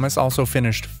 Thomas also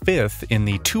finished 5th in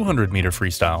the 200-meter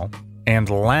freestyle and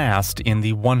last in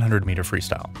the 100-meter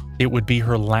freestyle. It would be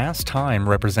her last time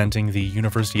representing the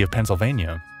University of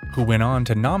Pennsylvania, who went on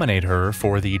to nominate her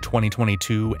for the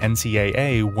 2022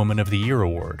 NCAA Woman of the Year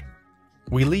Award.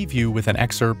 We leave you with an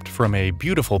excerpt from a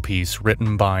beautiful piece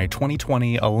written by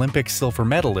 2020 Olympic silver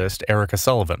medalist Erica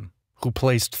Sullivan, who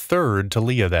placed 3rd to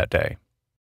Lia that day.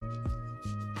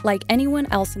 Like anyone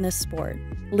else in this sport,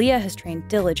 Lia has trained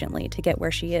diligently to get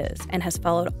where she is and has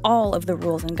followed all of the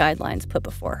rules and guidelines put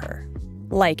before her.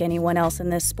 Like anyone else in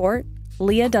this sport,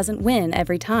 Lia doesn't win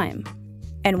every time.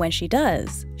 And when she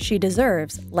does, she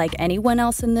deserves, like anyone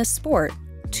else in this sport,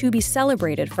 to be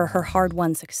celebrated for her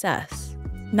hard-won success,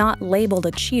 not labeled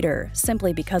a cheater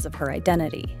simply because of her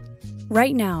identity.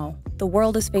 Right now, the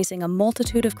world is facing a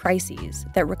multitude of crises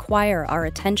that require our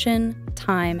attention,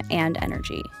 time, and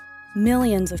energy.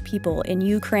 Millions of people in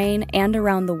Ukraine and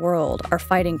around the world are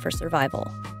fighting for survival.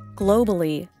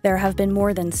 Globally, there have been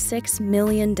more than 6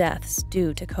 million deaths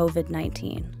due to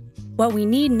COVID-19. What we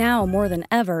need now more than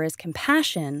ever is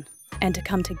compassion and to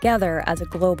come together as a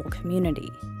global community.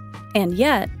 And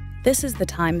yet, this is the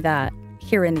time that,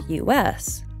 here in the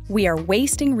US, we are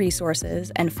wasting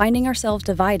resources and finding ourselves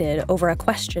divided over a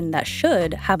question that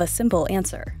should have a simple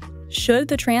answer. Should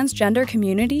the transgender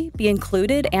community be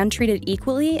included and treated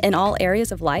equally in all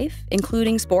areas of life,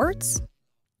 including sports?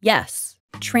 Yes,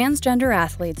 transgender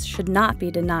athletes should not be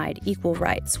denied equal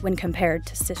rights when compared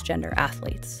to cisgender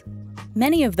athletes.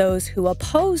 Many of those who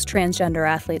oppose transgender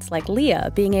athletes like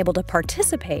Lia being able to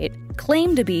participate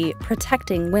claim to be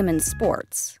protecting women's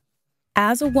sports.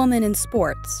 As a woman in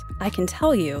sports, I can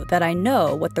tell you that I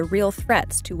know what the real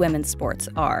threats to women's sports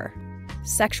are: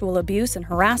 sexual abuse and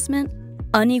harassment,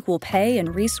 unequal pay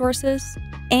and resources,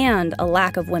 and a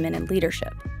lack of women in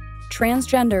leadership.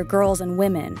 Transgender girls and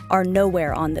women are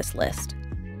nowhere on this list.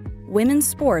 Women's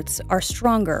sports are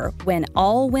stronger when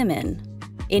all women,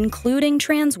 including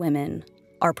trans women,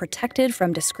 are protected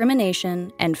from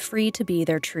discrimination and free to be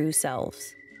their true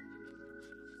selves.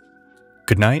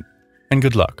 Good night and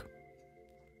good luck.